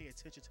even pay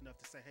attention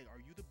enough to say, hey, are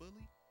you the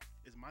bully?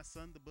 Is my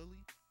son the bully?"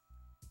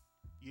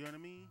 You know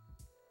what I mean?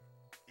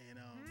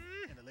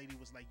 And the lady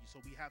was like, "So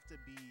we have to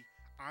be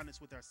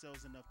honest with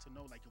ourselves enough to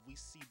know, like, if we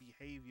see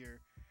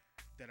behavior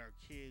that our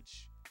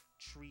kids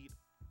treat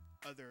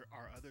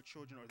our other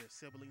children or their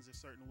siblings a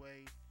certain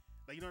way,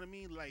 like, you know what I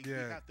mean? Like, we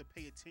have to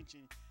pay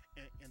attention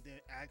and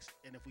then ask.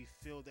 And if we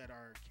feel that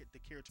the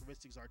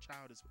characteristics our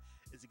child is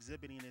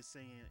exhibiting is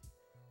saying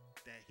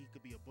that he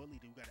could be a bully,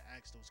 then we got to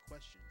ask those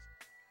questions.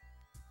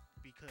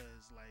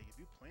 Because, like, if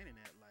you're planning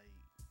that, like,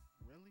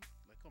 really?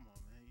 Like, come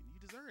on, man. You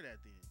deserve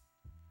that then.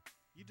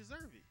 You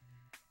deserve it.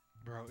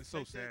 Bro, it's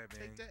so sad,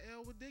 man. Take that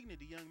L with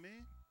dignity, young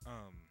man.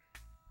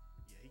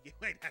 Yeah,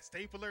 wait, that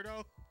stapler,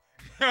 though?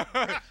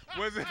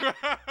 Was it?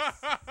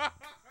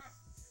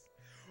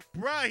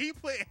 Bruh, he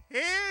put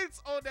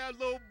hands on that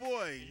little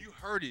boy. You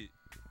heard it.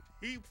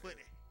 He put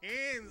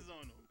hands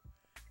on him.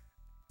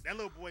 That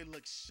little boy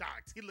looked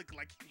shocked. He looked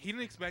like he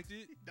didn't expect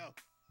it. No,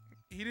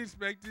 he didn't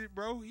expect it,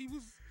 bro. He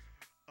was.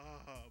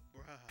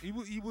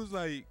 Bruh. He was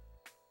like.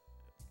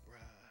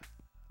 Bruh.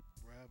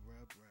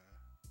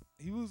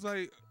 He was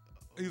like.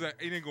 He's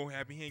like, it ain't gonna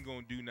happen. He ain't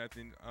gonna do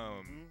nothing. That's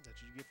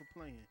what you get for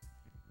playing.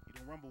 You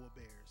don't rumble with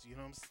bears. You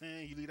know what I'm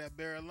saying? You leave that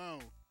bear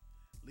alone.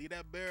 Leave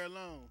that bear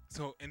alone.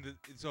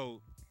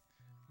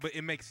 But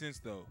it makes sense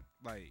though.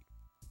 Like,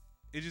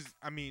 it just.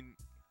 I mean.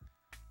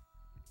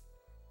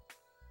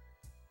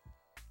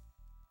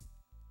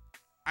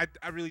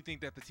 I really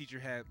think that the teacher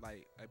had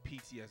like a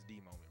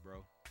PTSD moment,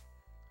 bro.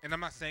 And I'm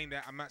not saying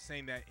that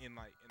in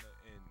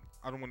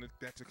I don't want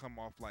that to come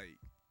off like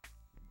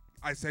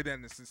I say that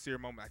in a sincere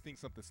moment. I think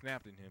something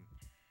snapped in him.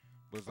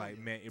 Was like,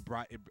 man,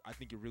 I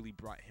think it really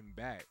brought him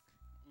back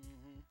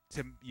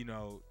to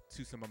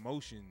to some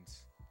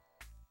emotions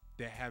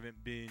that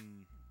haven't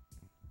been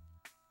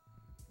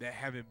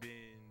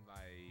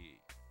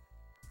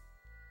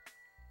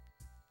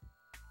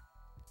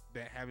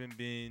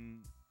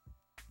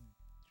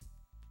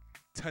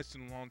touched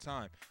in a long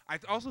time. I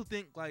also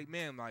think, like,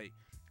 man, like,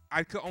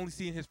 I could only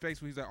see in his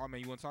face where he's like, "Oh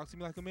man, you want to talk to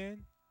me like a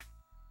man?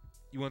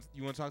 You want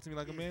to talk to me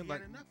like a man?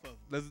 Like, enough of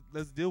him.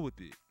 let's deal with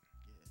it."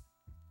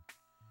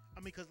 Yeah.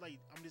 I mean, cause like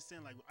I'm just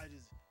saying, like,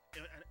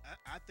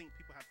 I think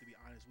people have to be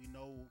honest. We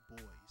know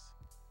boys,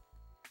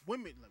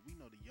 women, like, we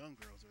know the young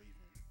girls are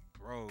even.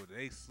 Bro,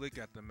 they slick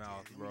at the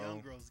mouth, bro.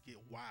 Young girls get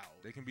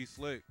wild. They can be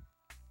slick.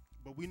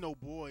 But we know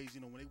boys,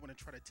 when they want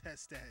to try to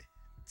test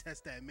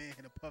that man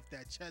and puff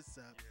that chest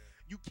up. Yeah.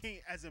 You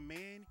can't, as a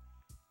man,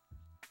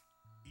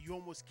 you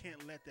almost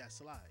can't let that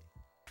slide.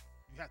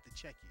 You have to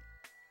check it.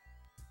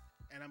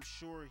 And I'm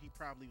sure he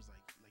probably was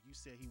like you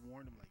said, he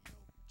warned him, like, "Yo,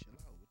 chill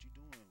out. What you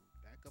doing?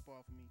 Back up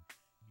off of me.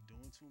 You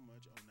doing too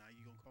much. Oh, now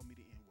you gonna call me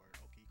the N-word.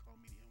 Okay, you call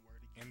me the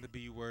N-word again. And the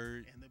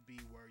B-word. And the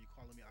B-word. You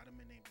calling me out of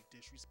my name. You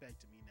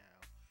disrespecting me now.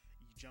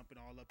 You jumping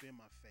all up in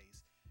my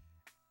face."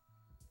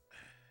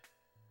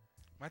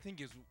 My thing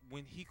is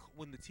when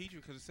the teacher,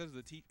 because it says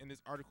in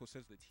this article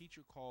says the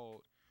teacher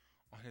called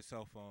on his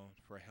cell phone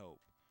for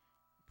help.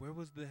 Where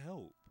was the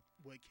help?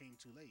 Well, it came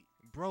too late,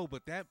 bro.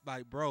 But that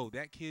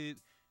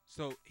kid.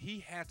 So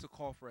he had to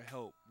call for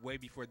help way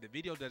before. The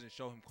video doesn't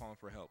show him calling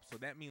for help. So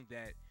that means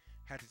that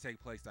had to take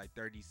place like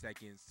 30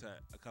 seconds to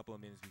a couple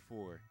of minutes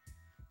before.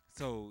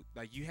 So,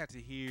 like, you had to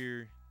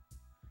hear,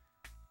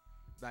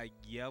 like,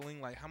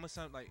 yelling. Like, how much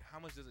does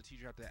a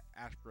teacher have to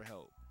ask for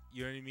help?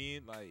 You know what I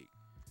mean?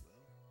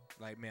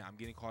 Like, man, I'm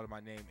getting called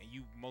by my name. And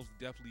you most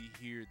definitely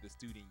hear the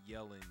student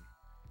yelling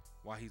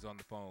while he's on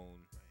the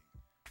phone.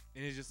 Right.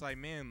 And it's just like,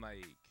 man,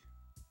 like.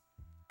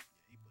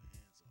 Yeah, he put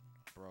hands on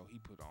him. Bro, he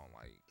put on,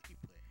 like. He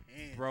put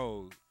hands.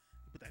 Bro.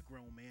 He put that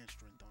grown man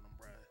strength on him,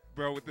 bro.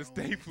 Bro, with the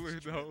stapler,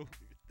 though.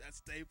 That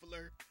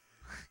stapler.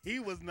 He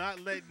was not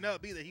letting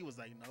up either. He was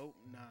like, "Nope,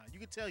 nah." You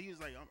could tell he was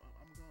like, I'm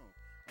gone.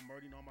 I'm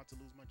already know I'm about to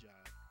lose my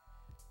job.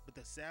 But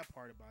the sad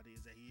part about it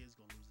is that he is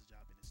going to lose his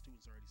job. And the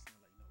students already saying,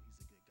 like, no,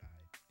 he's a good guy.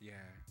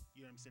 Yeah.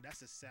 You know what I'm saying? That's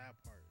the sad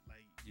part.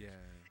 Like, yeah.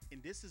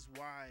 And this is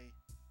why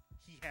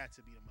he had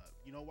to beat him up.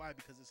 You know why?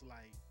 Because it's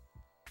like,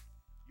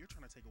 you're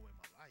trying to take away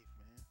my life,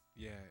 man.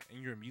 Yeah.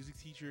 And you're a music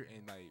teacher,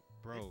 and, like,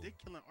 bro. They're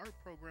killing art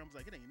programs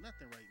like it ain't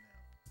nothing right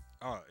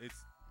now. Oh,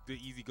 it's the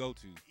easy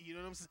go-to. You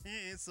know what I'm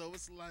saying? So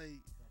it's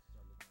like.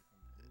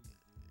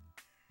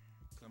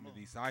 Some of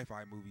these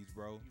sci-fi movies,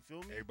 bro. You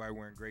feel me? Everybody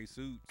wearing gray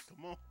suits.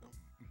 Come on.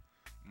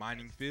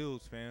 Mining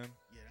fields, fam.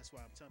 Yeah, that's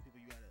why I'm telling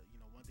people you gotta,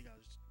 one thing I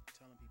was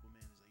telling people,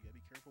 man, is like you gotta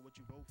be careful what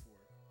you vote for.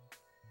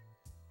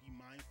 Be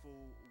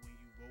mindful when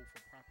you vote for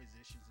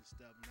propositions and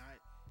stuff,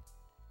 not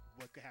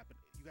what could happen.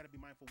 You gotta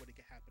be mindful what it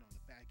could happen on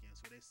the back end.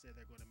 So they said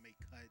they're gonna make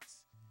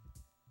cuts,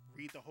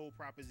 read the whole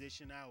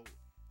proposition out,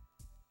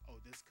 oh,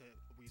 this could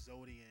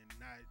result in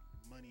not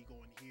money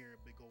going here,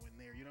 but going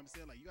there. You know what I'm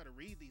saying? Like, you got to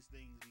read these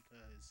things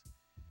because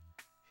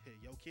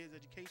your kid's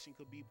education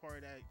could be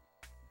part of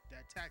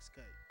that tax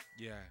cut.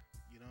 Yeah.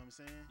 You know what I'm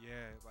saying?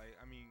 Yeah. Like,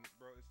 I mean,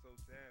 bro, it's so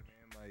sad,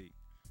 man. Like,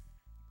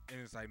 and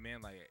it's like,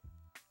 man, like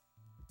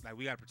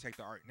we gotta protect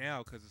the art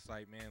now, because it's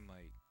like, man,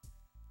 like,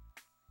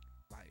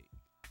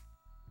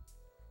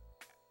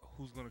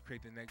 who's gonna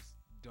create the next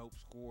dope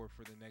score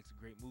for the next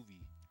great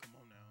movie? Come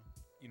on now.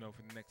 You know,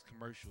 for the next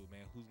commercial,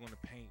 man. Who's gonna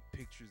paint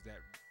pictures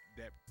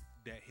that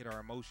hit our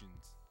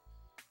emotions?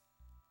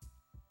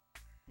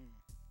 You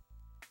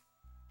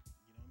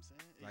know what I'm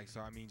saying? Like, so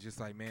I mean, just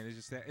like, man, it's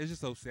just sad. It's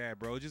just so sad,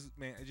 bro. It just,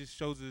 man, it just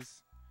shows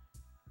us,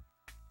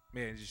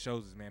 man. It just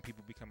shows us, man.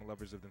 People becoming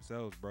lovers of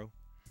themselves, bro.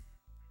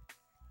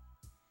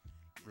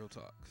 Real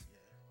talk. Yeah.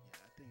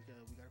 I think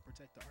we gotta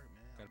protect the art,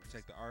 man. Gotta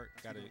protect the art.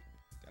 Gotta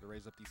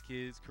raise up these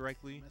kids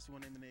correctly. That's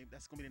one in the name.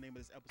 That's gonna be the name of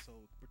this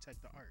episode.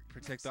 Protect the art.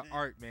 Protect the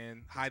art,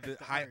 man.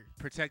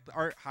 Protect the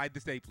art. Hide the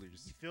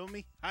staplers. You feel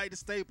me? Hide the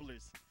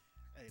staplers.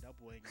 Hey, that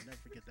boy ain't gonna never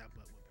forget that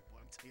butt whipping, boy.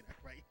 I'm telling you that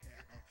right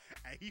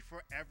now. And he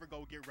forever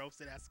gonna get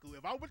roasted at school.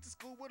 If I went to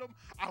school with him,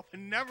 I would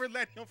never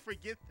let him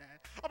forget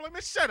that. I'm like,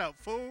 man, shut up,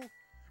 fool.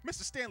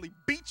 Mr. Stanley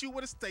beat you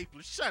with a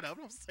stapler. Shut up.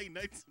 Don't say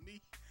nothing to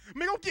me.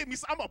 Man, go get me.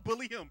 I'm gonna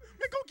bully him.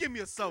 Man, go get me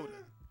a soda.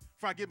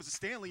 Before I get Mr.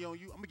 Stanley on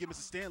you, I'm gonna get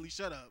Mr. Stanley.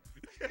 Shut up.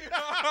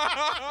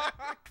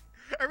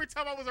 Every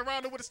time I was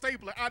around him with a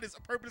stapler, I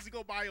just purposely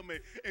go by him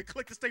and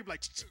click the stapler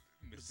like, Mr.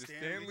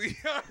 Stanley.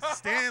 Mr.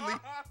 Stanley.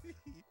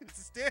 Mr.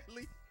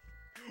 Stanley.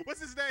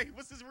 What's his name?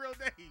 What's his real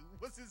name?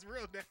 What's his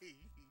real name?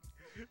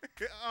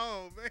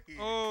 Oh, man.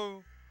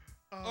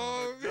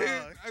 Oh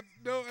man. I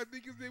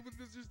think his name was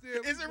Mr.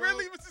 Stanley. Is it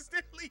really Mr.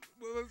 Stanley?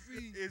 Well, let's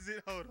see. Is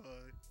it? Hold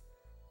on.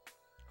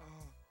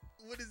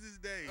 What is his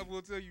name? I'm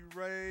going to tell you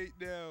right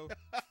now.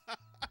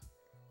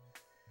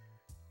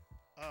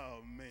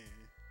 Oh, man.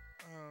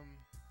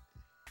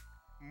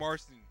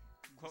 Marston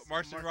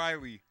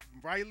Riley.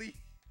 Riley?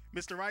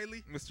 Mr.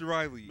 Riley? Mr.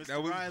 Riley. Mr.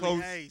 That was Riley.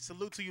 close. Hey,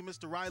 salute to you,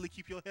 Mr. Riley.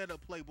 Keep your head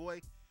up,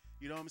 playboy.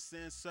 You know what I'm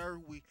saying,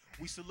 sir? We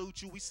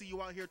salute you. We see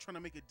you out here trying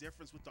to make a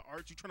difference with the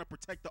art. You trying to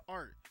protect the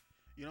art.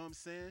 You know what I'm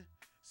saying?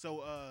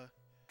 So,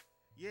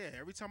 yeah,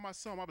 every time I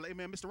saw him, I'd be like, hey,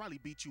 man, Mr. Riley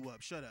beat you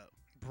up. Shut up.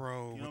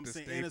 Bro, You know what I'm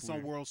saying? stapler. And it's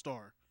on World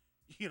Star.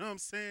 You know what I'm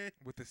saying?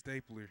 With the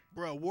stapler.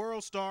 Bro,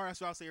 World Star. That's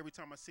what I'll say every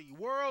time I see you.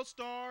 World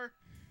Star.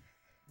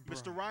 Bro.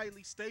 Mr.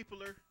 Riley,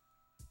 stapler.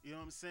 You know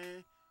what I'm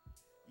saying?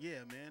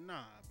 Yeah, man.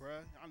 Nah, bro.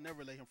 I'll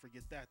never let him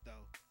forget that,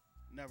 though.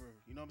 Never.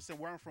 You know what I'm saying?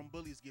 Where I'm from,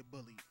 bullies get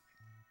bullied.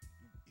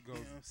 You know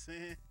what I'm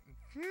saying?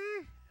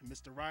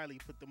 Mr. Riley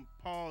put them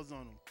paws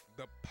on him.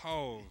 The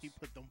paws. He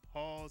put them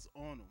paws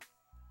on him.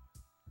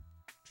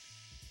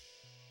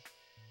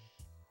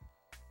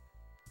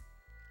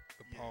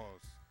 The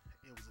paws.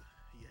 It was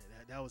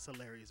that was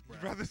hilarious, bro.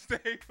 Brother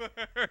stapler.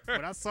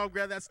 When I saw him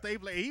grab that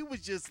stapler, he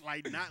was just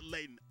like not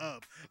letting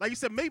up. Like you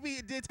said, maybe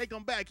it did take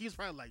him back. He was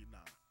probably like, nah.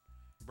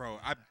 Bro,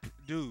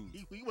 dude.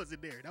 He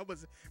wasn't there. That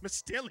was Mr.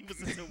 Stanley was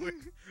somewhere.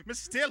 Mr.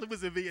 Stanley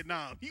was in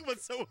Vietnam. He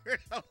was somewhere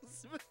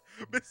else.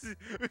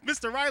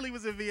 Mr. Riley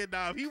was in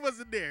Vietnam. He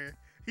wasn't there.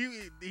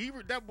 He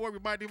that boy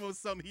reminded him of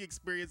something he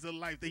experienced in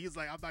life that he was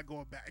like, I'm not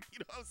going back. You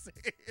know what I'm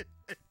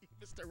saying?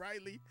 Mr.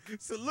 Riley,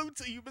 salute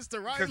to you,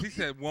 Mr. Riley. Because he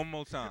said one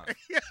more time.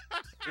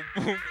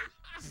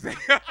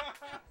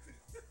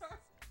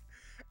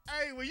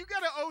 Hey, when you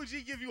got an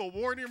OG give you a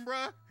warning,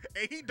 bruh,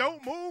 and he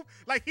don't move,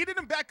 like he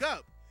didn't back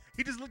up.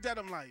 He just looked at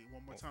him like,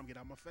 one more time, get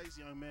out my face,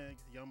 young man.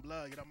 Young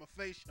blood, get out my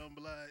face, young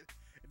blood.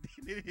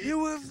 He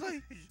was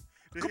like,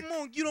 come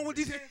on, you don't want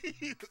these.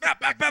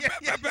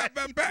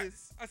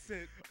 I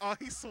said, oh,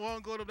 he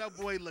swung on him. That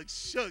boy looked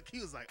shook. He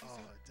was like, oh,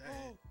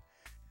 dang.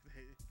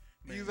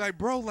 He was like,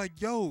 bro, like,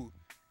 yo.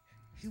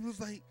 He was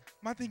like,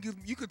 my thing is,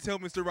 you could tell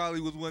Mr. Riley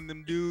was one of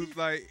them dudes,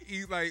 like,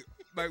 he's like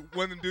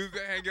one of them dudes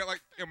that hang out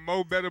like in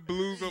Mo Better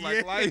Blues or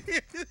like Life.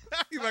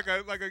 He's like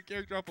a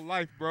character off of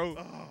Life, bro.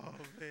 Oh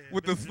man.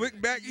 With the slick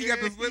back, he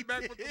got the slick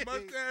back with the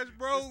mustache,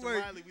 bro. Mr.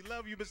 Like, Riley, we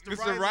love you, Mr.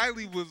 Mr.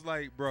 Riley was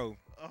like, bro.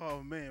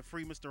 Oh man,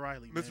 free Mr.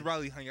 Riley. Man. Mr.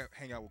 Riley hang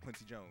out with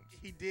Quincy Jones.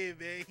 He did,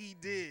 man. He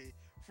did.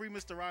 Free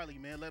Mr. Riley,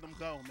 man. Let him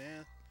go,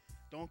 man.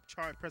 Don't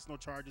press no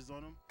charges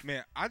on him.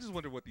 Man, I just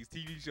wonder what these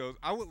TV shows.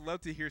 I would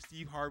love to hear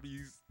Steve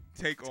Harvey's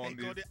take on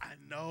this. I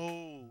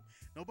know.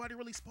 Nobody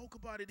really spoke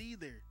about it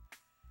either.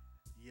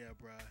 Yeah,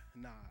 bruh.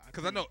 Nah.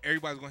 Because I know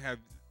everybody's going to have,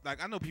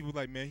 like, I know people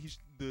like, man,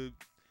 the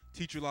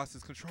teacher lost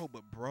his control,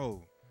 but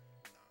bro.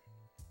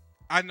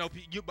 I know,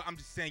 but I'm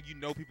just saying, you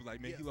know, people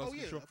like, man, he lost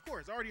control. Of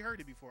course. I already heard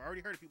it before. I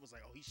already heard it. People was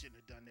like, oh, he shouldn't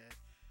have done that.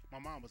 My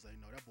mom was like,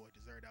 no, that boy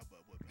deserved that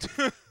butt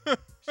whooping.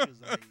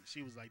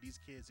 she was like, these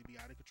kids would be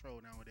out of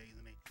control nowadays,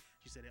 and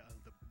she said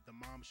the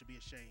mom should be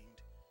ashamed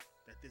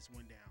that this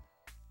went down.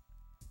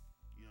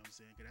 You know what I'm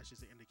saying? Because that's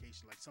just an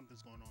indication like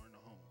something's going on in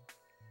the home.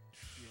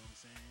 You know what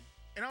I'm saying?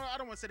 And I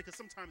don't want to say that because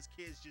sometimes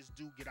kids just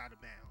do get out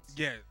of bounds.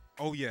 Yeah.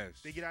 Oh,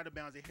 yes. They get out of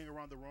bounds. They hang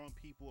around the wrong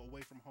people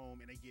away from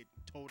home, and they get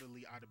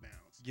totally out of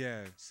bounds.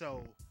 Yeah.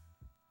 So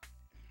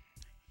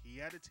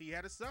He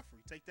had to suffer.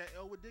 Take that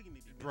L with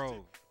dignity,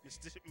 Bro.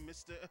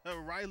 Mr.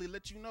 Riley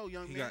let you know,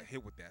 young He man. got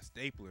hit with that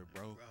stapler,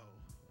 bro.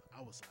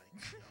 I was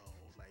like, yo,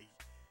 like,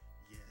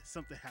 yeah,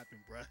 something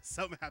happened, bro.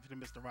 Something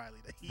happened to Mr. Riley.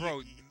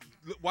 Bro,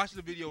 watch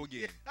the video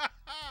again.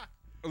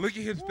 Look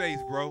at his face,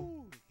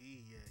 bro.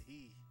 He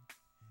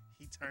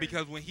turned.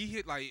 Because when he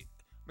hit, like,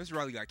 Mr.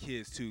 Riley got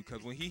kids, too.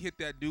 Because when he hit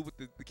that dude with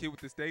the kid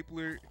with the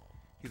stapler,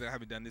 he's like, I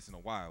haven't done this in a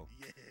while.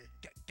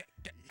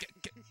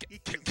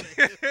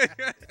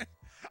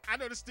 I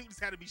know the students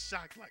had to be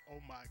shocked, like, oh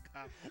my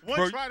god.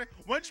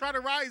 One try to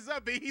rise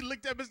up, and he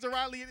looked at Mr.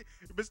 Riley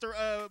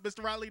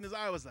in his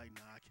eye. Was like,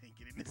 nah, I can't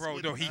get in this. Bro,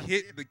 no, he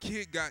hit the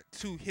kid, got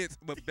 2 hits,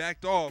 but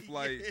backed off.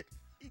 Like,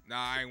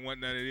 nah, I ain't want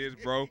none of this,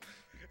 bro.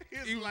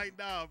 He was like,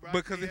 nah, bro.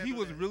 Because if he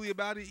was really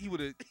about it, he would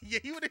have. Yeah,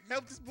 he would have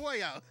helped his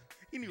boy out.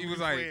 He was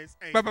like, friends.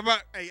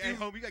 Hey, hey,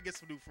 homie, you gotta get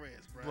some new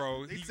friends, bro.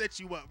 Bro, they set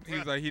you up, bro. He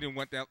was like, he didn't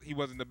want that. He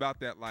wasn't about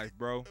that life,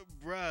 bro.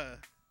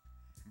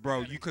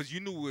 Bro, because you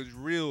knew it was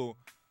real.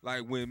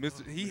 Like when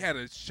he had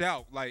a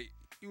shout, like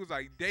he was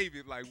like,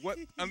 David, like what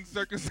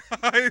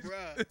uncircumcised,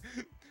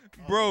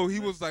 bro.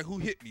 He was like, who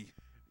hit me?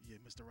 Yeah,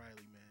 Mr. Riley,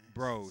 man.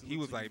 Bro, he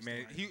was like,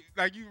 man, he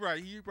like you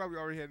right. He probably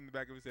already had in the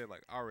back of his head,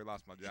 like, I already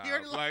lost my job. He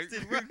already lost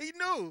it, bro. He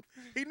knew.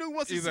 He knew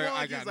once he swung,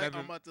 he was like,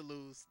 I'm about to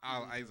lose.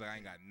 He's like, I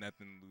ain't got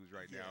nothing to lose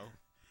right now.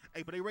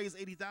 Hey, but they raised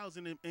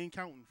 $80,000 and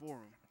counting for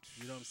him.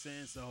 You know what I'm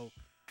saying? So,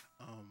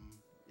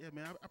 yeah,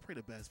 man, I pray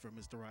the best for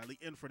Mr. Riley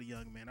and for the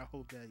young man. I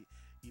hope that,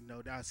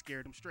 that I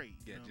scared him straight.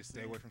 Yeah, just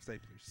stay away from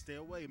staplers. Stay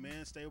away,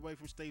 man. Stay away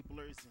from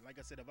staplers. And like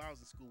I said, if I was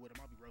in school with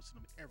him, I'd be roasting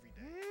him every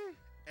day.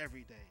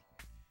 Every day.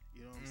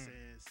 You know what I'm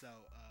saying? So,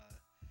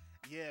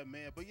 yeah,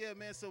 man. But yeah,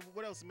 man. So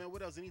what else, man?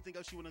 What else? Anything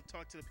else you want to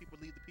talk to the people,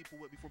 leave the people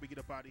with before we get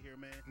up out of here,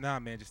 man? Nah,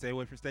 man. Just stay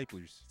away from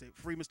staplers.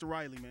 Free Mr.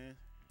 Riley, man.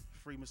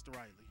 Free Mr.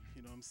 Riley.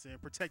 You know what I'm saying?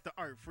 Protect the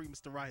art. Free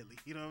Mr. Riley.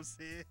 You know what I'm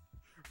saying?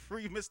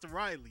 Free Mr.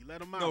 Riley.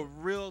 Let him out. No,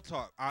 real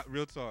talk.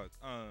 Real talk.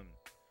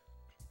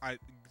 I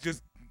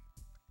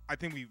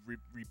think we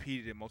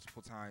repeated it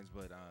multiple times,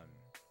 but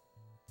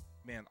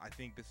man, I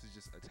think this is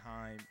just a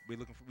time we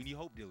need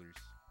hope dealers.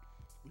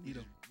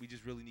 We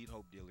just really need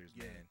hope dealers,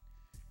 man.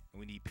 And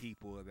we need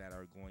people that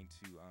are going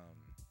to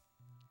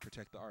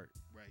protect the art.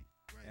 Right.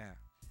 Yeah.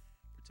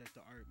 Protect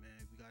the art,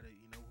 man. We gotta,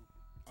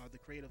 all the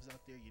creatives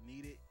out there, you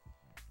need it.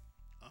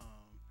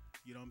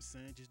 You know what I'm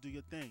saying? Just do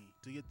your thing.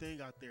 Do your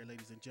thing out there,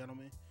 ladies and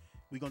gentlemen.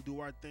 We're going to do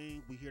our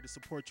thing. We're here to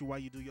support you while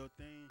you do your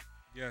thing.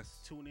 Yes.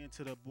 Tune in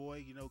to the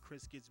boy.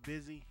 Chris gets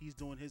busy. He's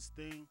doing his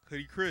thing.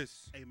 Hoodie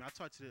Chris. Hey, man, I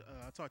talked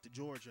to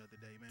George the other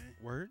day, man.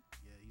 Word?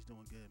 Yeah, he's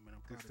doing good, man.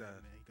 I'm proud of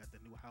him, man. He got the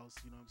new house,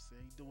 you know what I'm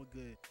saying? He's doing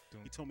good.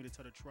 He told me to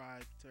tell the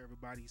tribe, tell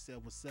everybody. He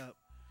said, what's up?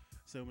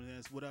 So,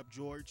 what up,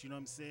 George? You know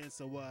what I'm saying?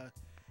 So,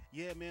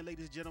 yeah, man,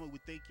 ladies and gentlemen, we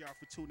thank y'all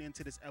for tuning in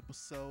to this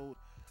episode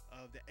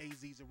of the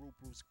AZ's and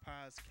Rupert's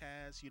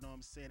podcast, you know what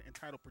I'm saying,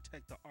 entitled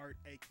Protect the Art,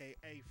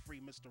 a.k.a.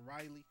 Free Mr.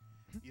 Riley,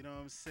 you know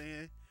what I'm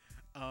saying.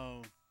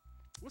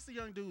 What's the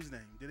young dude's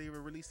name? Did they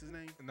ever release his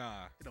name?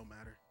 Nah. It don't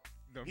matter.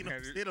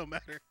 It don't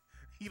matter.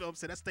 You know what I'm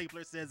saying? That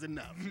stapler says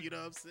enough, you know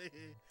what I'm saying?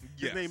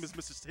 Yes.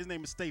 His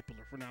name is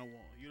Stapler from now on,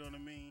 you know what I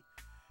mean?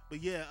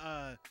 But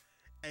yeah,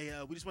 hey,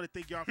 we just want to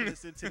thank y'all for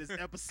listening to this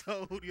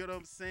episode. You know what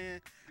I'm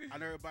saying? I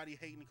know everybody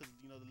hating because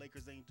the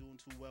Lakers ain't doing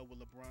too well with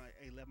LeBron.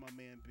 Hey, let my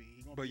man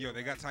be. But yo,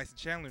 they got Tyson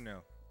Chandler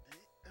now,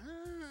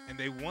 and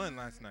they won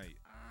last night.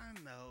 I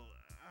know.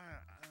 I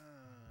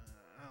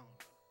don't know.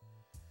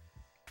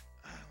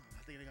 I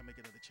think they gotta make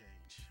another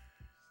change.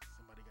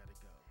 Somebody gotta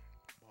go.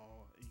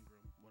 Ball,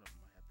 Ingram, one of them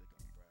might have to go,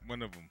 bro.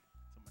 One of them.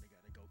 Somebody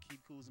gotta go.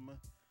 Keep Kuzma,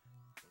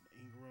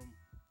 Ingram.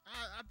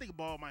 I think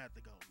Ball might have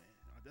to go, man.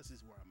 This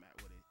is where I'm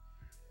at with it.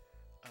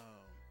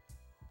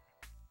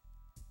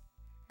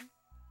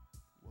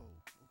 Whoa,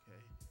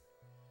 okay.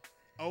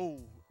 Oh,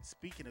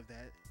 speaking of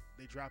that,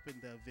 they dropping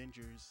the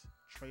Avengers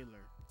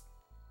trailer,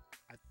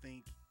 I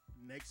think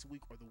next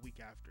week or the week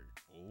after.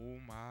 Oh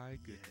my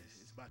goodness.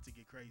 Yeah, it's about to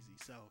get crazy.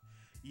 So,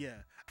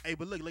 yeah. Hey,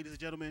 but look, ladies and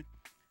gentlemen,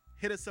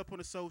 hit us up on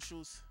the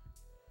socials.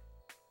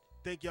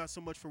 Thank y'all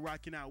so much for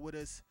rocking out with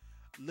us.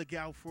 Look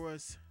out for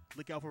us.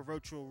 Look out for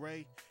Virtual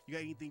Ray. You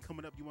got anything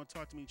coming up you want to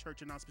talk to me?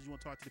 Church announcements you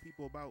want to talk to the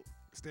people about?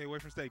 Stay away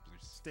from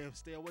staplers.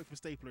 Stay away from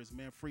staplers,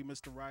 man. Free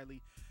Mr.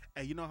 Riley.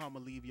 Hey, you know how I'm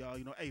going to leave y'all.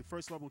 Hey,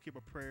 first of all, we'll keep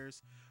our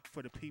prayers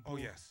for the people. Oh,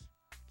 yes.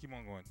 Keep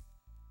on going.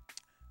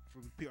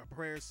 For our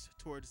prayers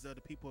towards the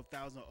people of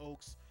Thousand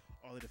Oaks,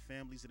 all of the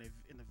families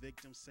and the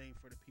victims. Same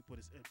for the people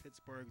in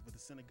Pittsburgh, for the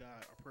synagogue.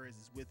 Our prayers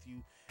is with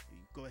you.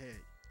 Go ahead.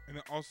 And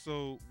I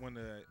also want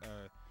to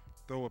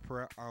throw a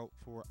prayer out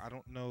for, I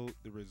don't know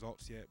the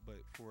results yet, but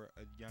for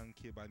a young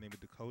kid by the name of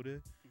Dakota.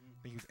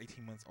 I think he was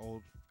 18 months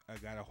old,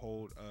 got a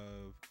hold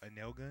of a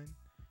nail gun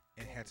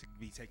and had to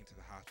be taken to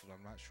the hospital.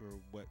 I'm not sure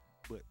what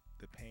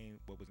the pain,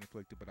 what was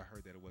inflicted, but I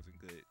heard that it wasn't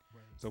good.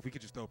 Right. So if we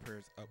could just throw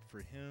prayers up for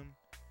him,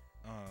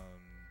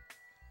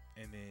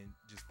 and then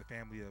just the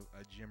family of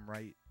Jim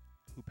Wright,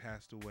 who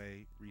passed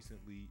away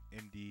recently,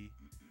 MD,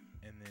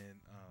 and then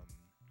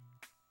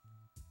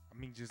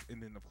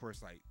and then of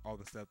course all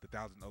the stuff, the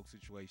Thousand Oaks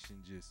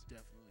situation, just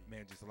definitely,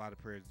 man, just a lot of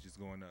prayers just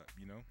going up,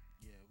 Yeah,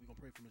 we're gonna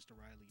pray for Mr.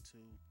 Riley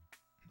too.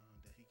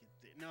 That he can.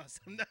 No,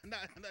 I'm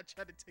not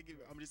trying to take it.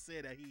 I'm just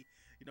saying that he,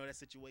 that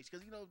situation,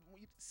 because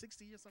when you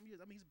 60 years, some years.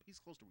 I mean, he's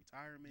close to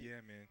retirement.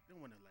 Yeah, man. You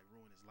don't want to like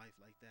ruin his life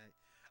like that.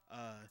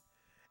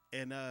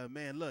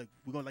 Man, look,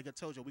 we're gonna, like I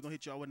told you, we're gonna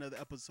hit y'all with another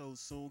episode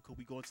soon, because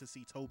we're going to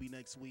see Toby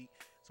next week.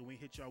 So we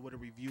hit y'all with a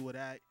review of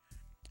that.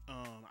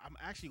 I'm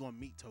actually gonna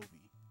meet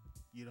Toby.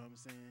 You know what I'm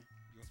saying?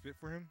 You gonna spit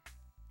for him?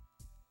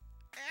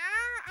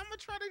 I'm gonna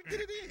try to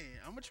get it in.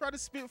 I'm gonna try to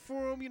spit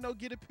for him,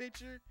 get a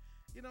picture.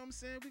 You know what I'm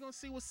saying? We're gonna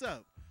see what's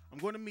up. I'm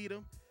gonna meet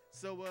him.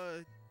 So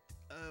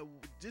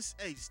just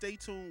stay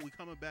tuned. We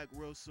coming back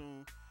real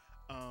soon.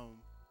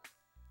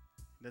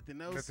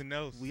 Nothing else. Nothing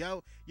else. We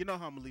out. You know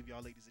how I'm gonna leave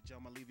y'all, ladies and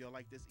gentlemen. I'm gonna leave y'all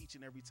like this each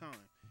and every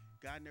time.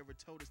 God never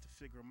told us to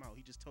figure him out.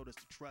 He just told us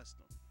to trust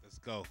him. Let's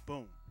go.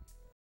 Boom.